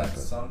outside.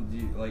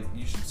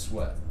 You should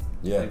sweat.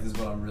 Yeah. Like, this is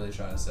what I'm really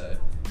trying to say.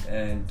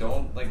 And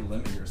don't, like,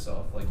 limit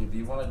yourself. Like, if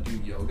you want to do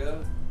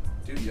yoga,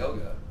 do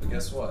yoga. But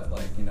guess what?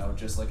 Like, you know,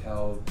 just like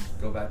how,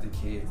 go back to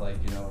Kate, like,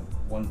 you know,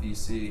 1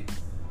 BC,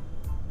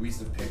 we used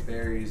to pick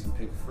berries and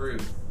pick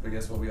fruit. But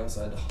guess what? We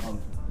also had to hunt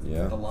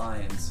the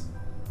lions,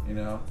 you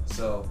know?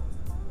 So,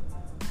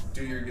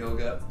 do your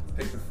yoga,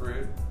 pick the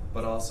fruit,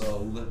 but also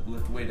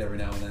lift weight every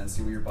now and then,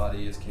 see what your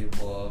body is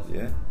capable of.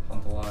 Yeah.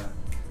 Hunt the lion.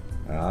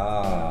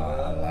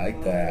 I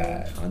like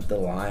that. Hunt the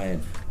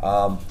lion.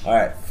 All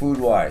right,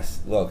 food-wise.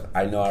 Look,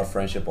 I know our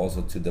friendship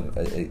also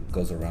it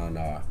goes around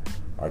our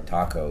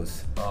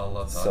tacos. Oh, I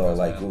love tacos. So,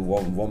 like,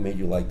 man. what made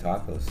you like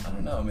tacos? I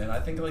don't know, man. I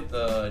think like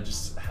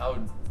there's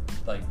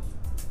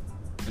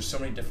so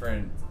many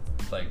different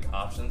like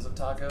options of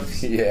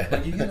tacos. Yeah.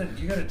 Like you get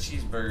a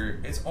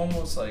cheeseburger. It's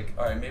almost like,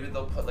 all right, maybe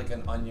they'll put like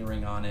an onion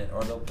ring on it,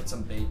 or they'll put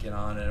some bacon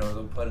on it, or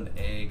they'll put an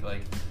egg.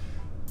 Like,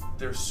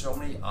 there's so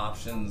many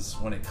options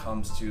when it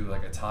comes to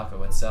like a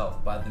taco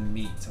itself, by the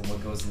meat to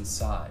what goes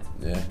inside.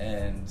 Yeah.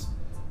 And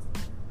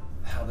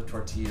how the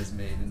tortilla is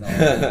made and all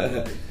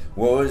that.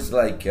 What was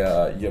like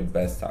your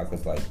best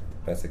tacos, like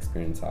best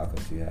experience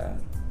tacos you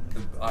had?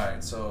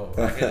 Alright, so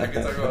I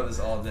can talk about this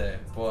all day,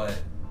 but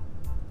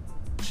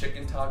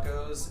chicken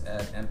tacos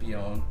at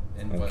Empion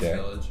in West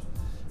Village.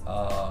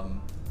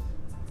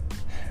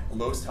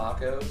 Los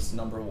Tacos,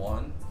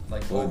 #1.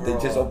 Like, well, overall,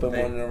 they just opened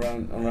one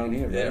around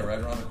here, right? Yeah, right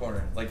around the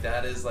corner. Like,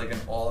 that is like an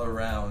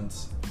all-around,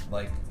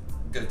 like,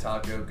 good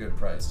taco, good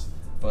price.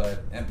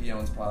 But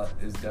Empion's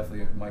is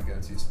definitely my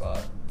go-to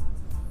spot.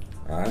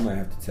 I might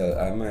have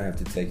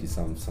to take you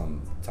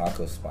some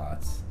taco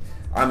spots.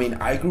 I mean,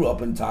 I grew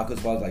up in taco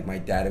spots. Like, my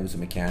dad was a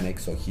mechanic,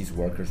 so his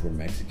workers were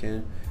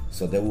Mexican.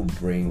 So they would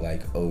bring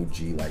like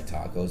OG like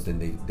tacos. Then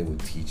they would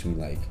teach me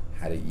like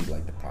how to eat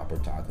like the proper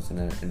tacos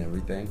and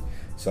everything.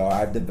 So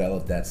I've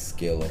developed that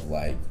skill of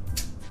like,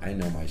 I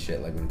know my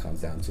shit, like when it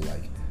comes down to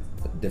like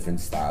different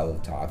style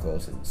of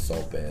tacos and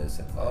sopes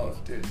and like, oh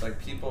dude, like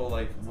people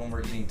like when we're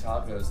eating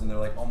tacos and they're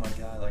like, oh my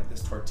god, like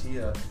this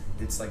tortilla,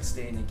 it's like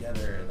staying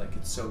together, like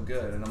it's so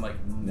good, and I'm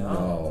like,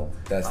 no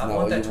that's I not want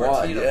what that you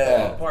tortilla want. to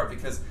fall apart,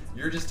 because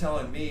you're just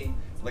telling me,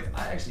 like,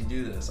 I actually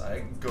do this.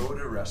 I go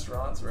to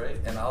restaurants, right,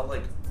 and I'll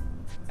like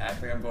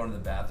act like I'm going to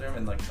the bathroom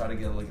and like try to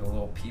get like a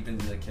little peep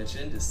into the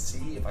kitchen to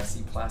see if I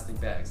see plastic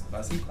bags. If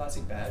I see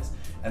plastic bags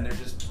and they're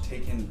just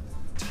taking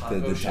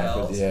taco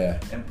shells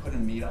and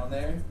putting meat on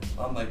there,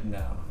 I'm like,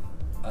 no,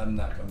 I'm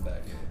not coming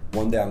back here.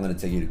 One day I'm gonna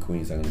take you to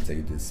Queens. I'm gonna take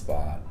you to this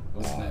spot.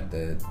 What's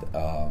the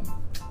name?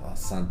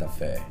 Santa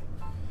Fe.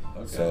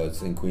 Okay. So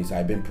it's in Queens.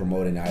 I've been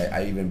promoting.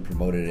 I even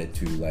promoted it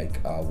to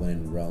like when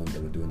in Rome they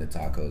were doing the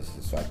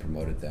tacos. So I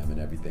promoted them and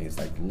everything. It's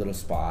like a little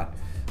spot,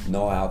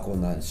 no alcohol,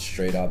 nothing,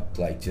 straight up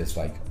like just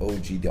like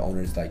OG. The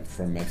owner's like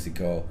from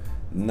Mexico,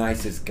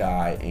 nicest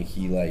guy, and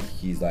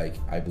he's like,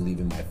 I believe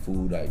in my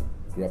food. I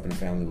grew up in a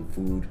family with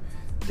food.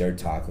 Their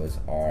tacos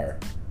are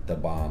the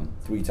bomb.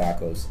 3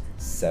 tacos,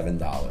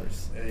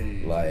 $7.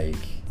 Hey. Like,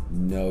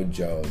 no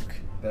joke.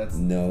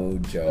 No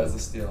joke. That's a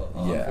steal.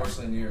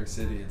 Unfortunately, in New York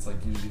City, it's like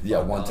usually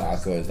 $5. One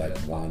taco is like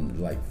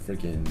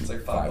freaking it's like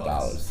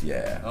 $5.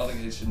 Yeah. I don't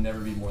think it should never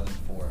be more than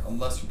 4,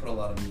 unless you put a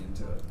lot of meat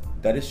into it.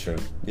 That is true.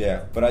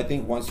 Yeah, but I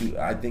think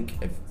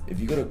if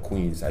you go to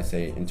Queens, I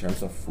say in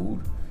terms of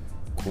food,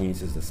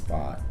 Queens is the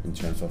spot in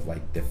terms of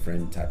like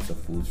different types of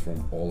foods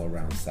from all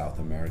around South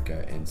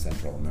America and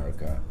Central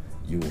America.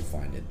 You will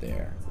find it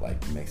there,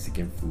 like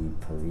Mexican food,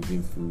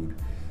 Peruvian food,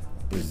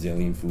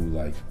 Brazilian food,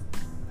 like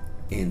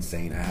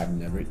insane. I have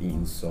never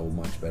eaten so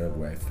much better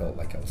where I felt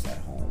like I was at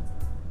home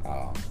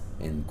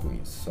in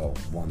Queens. So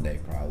one day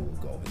probably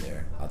we'll go over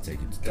there. I'll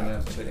take you to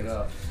tacos. Check it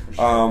out.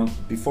 Sure.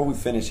 Before we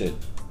finish it,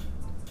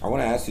 I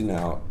want to ask you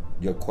now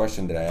your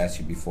question that I asked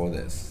you before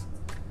this.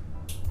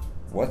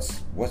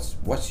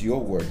 What's your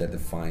word that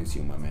defines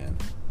you, my man?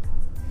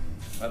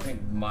 I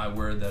think my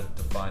word that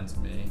defines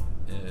me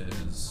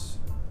is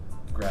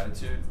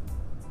gratitude.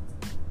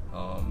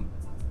 I'm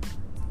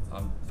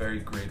very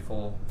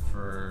grateful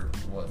for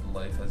what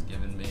life has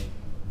given me.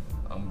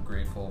 I'm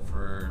grateful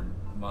for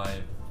my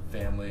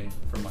family,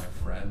 for my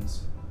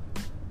friends.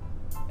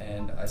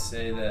 And I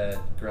say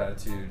that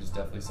gratitude is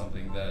definitely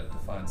something that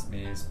defines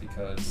me is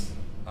because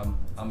I'm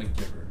a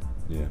giver.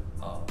 Yeah.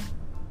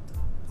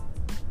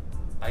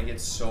 I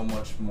get so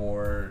much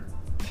more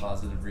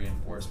positive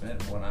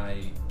reinforcement when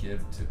I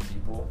give to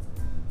people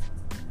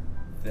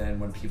than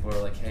when people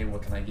are like, hey,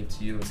 what can I give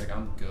to you? It's like,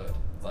 I'm good.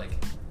 Like,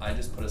 I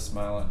just put a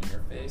smile on your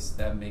face.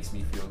 That makes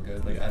me feel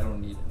good. Like, I don't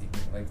need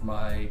anything. Like,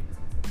 my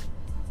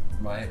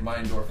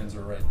endorphins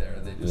are right there.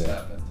 They just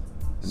happened.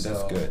 So,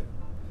 that's good.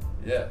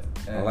 Yeah.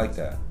 And I like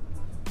that.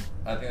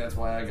 I think that's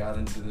why I got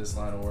into this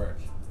line of work.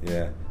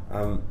 Yeah.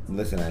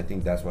 Listen, I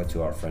think that's why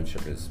too our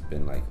friendship has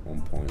been like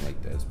on point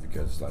like this,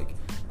 because like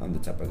I'm the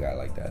type of guy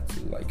like that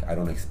too. Like I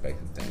don't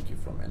expect a thank you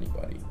from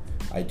anybody.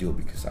 I do it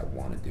because I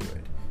want to do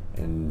it.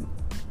 And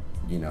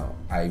you know,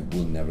 I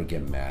will never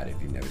get mad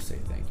if you never say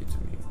thank you to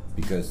me,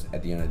 because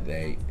at the end of the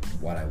day,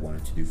 what I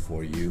wanted to do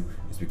for you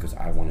is because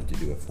I wanted to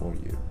do it for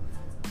you,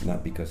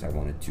 not because I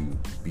wanted to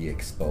be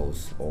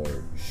exposed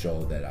or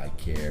show that I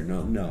care.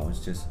 No,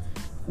 it's just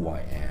who I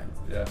am.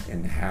 Yeah.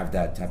 And have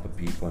that type of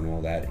people and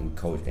all that, and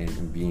coach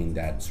and being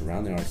that,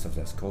 surrounding ourselves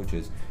as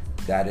coaches,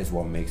 that is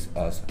what makes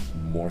us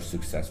more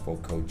successful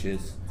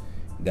coaches.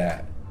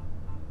 That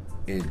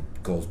it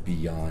goes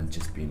beyond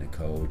just being a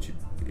coach.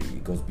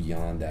 It goes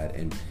beyond that,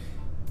 and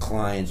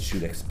clients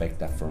should expect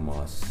that from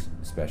us,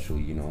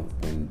 especially, you know,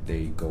 when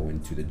they go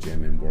into the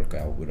gym and work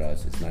out with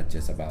us. It's not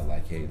just about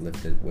like, hey,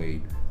 lift it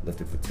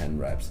for 10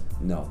 reps.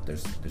 No,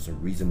 there's a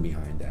reason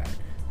behind that.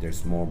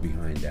 There's more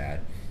behind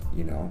that,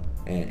 you know,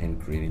 and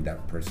creating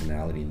that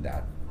personality and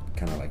that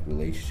kind of like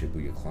relationship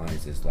with your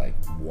clients is like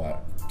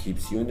what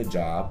keeps you in the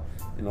job.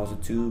 And also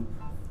too,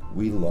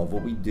 we love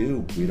what we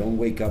do. We don't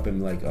wake up and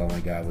be like, oh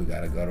my God, we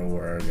gotta go to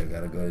work, I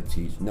gotta go to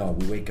teach. No,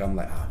 we wake up and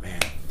like, oh man,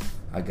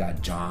 I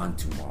got John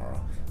tomorrow.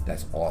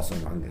 That's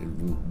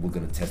awesome. We're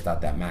gonna test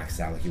out that max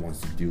out like he wants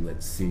to do.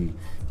 Let's see.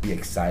 Be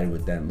excited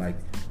with them. Like,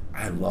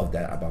 I love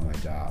that about my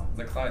job.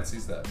 The client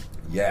sees that.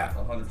 Yeah.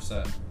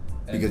 100%.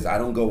 Because I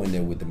don't go in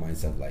there with the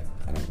mindset of like,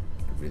 I don't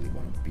really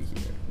want to be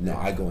here. No,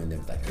 I go in there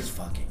with like, let's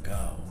fucking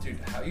go. Dude,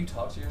 how you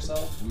talk to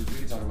yourself, we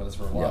can talk about this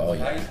for a while.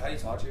 Yeah, How you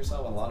talk to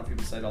yourself, a lot of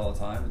people say it all the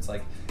time. It's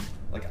like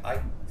I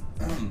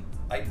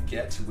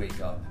get to wake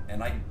up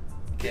and I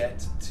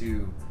get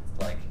to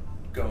like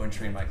go and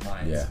train my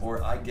clients,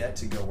 or I get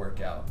to go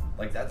work out.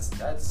 Like that's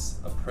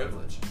a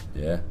privilege.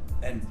 Yeah.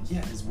 And yeah,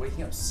 does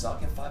waking up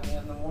suck at 5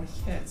 a.m. in the morning?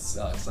 Yeah, it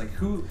sucks. Like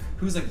who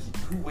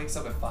wakes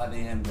up at 5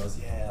 a.m. and goes,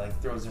 yeah,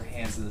 like throws their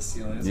hands to the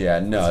ceiling?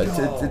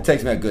 It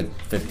takes me a good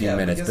 15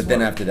 minutes, but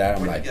then after that,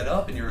 I'm like, you get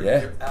up and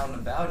you're out and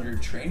about and your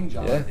training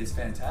job is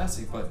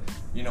fantastic. But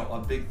you know, a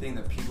big thing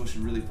that people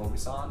should really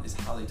focus on is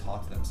how they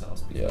talk to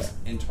themselves, because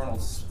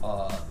internal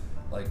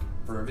like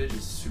verbiage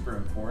is super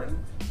important,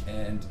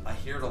 and I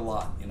hear it a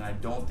lot, and I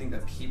don't think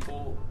that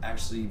people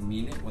actually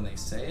mean it when they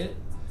say it.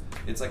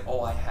 It's like,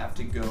 oh, I have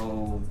to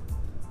go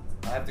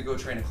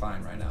train a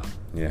client right now.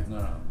 Yeah.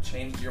 No.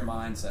 Change your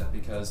mindset,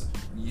 because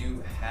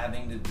you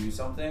having to do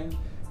something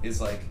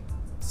is like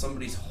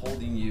somebody's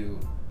holding you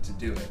to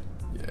do it.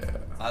 Yeah.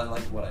 I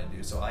like what I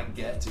do, so I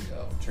get to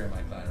go train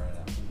my client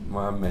right now.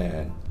 My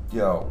man.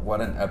 Yo, what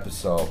an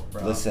episode.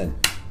 Bro. Listen,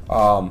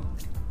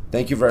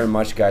 thank you very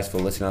much, guys, for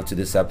listening out to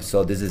this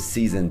episode. This is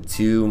season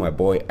 2. My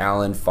boy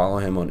Alan. Follow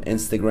him on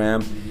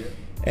Instagram. Yeah.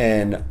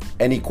 And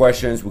any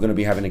questions, we're going to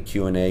be having a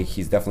Q&A.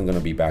 He's definitely going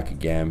to be back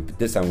again. But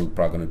this time we're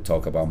probably going to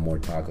talk about more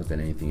tacos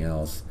than anything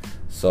else.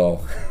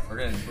 So we're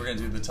gonna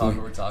do the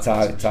taco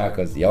tacos.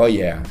 Tacos. Sure. Oh,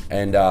 yeah.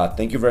 And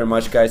thank you very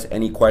much, guys.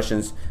 Any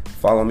questions,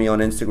 follow me on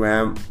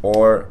Instagram.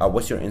 Or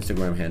what's your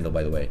Instagram handle,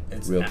 by the way?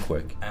 It's real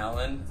quick.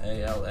 Alan,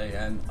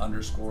 ALAN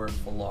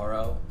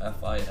 _Falauro,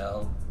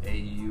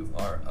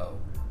 FILAURO.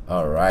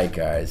 All right,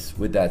 guys.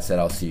 With that said,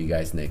 I'll see you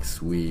guys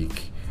next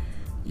week.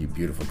 You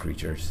beautiful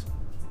creatures.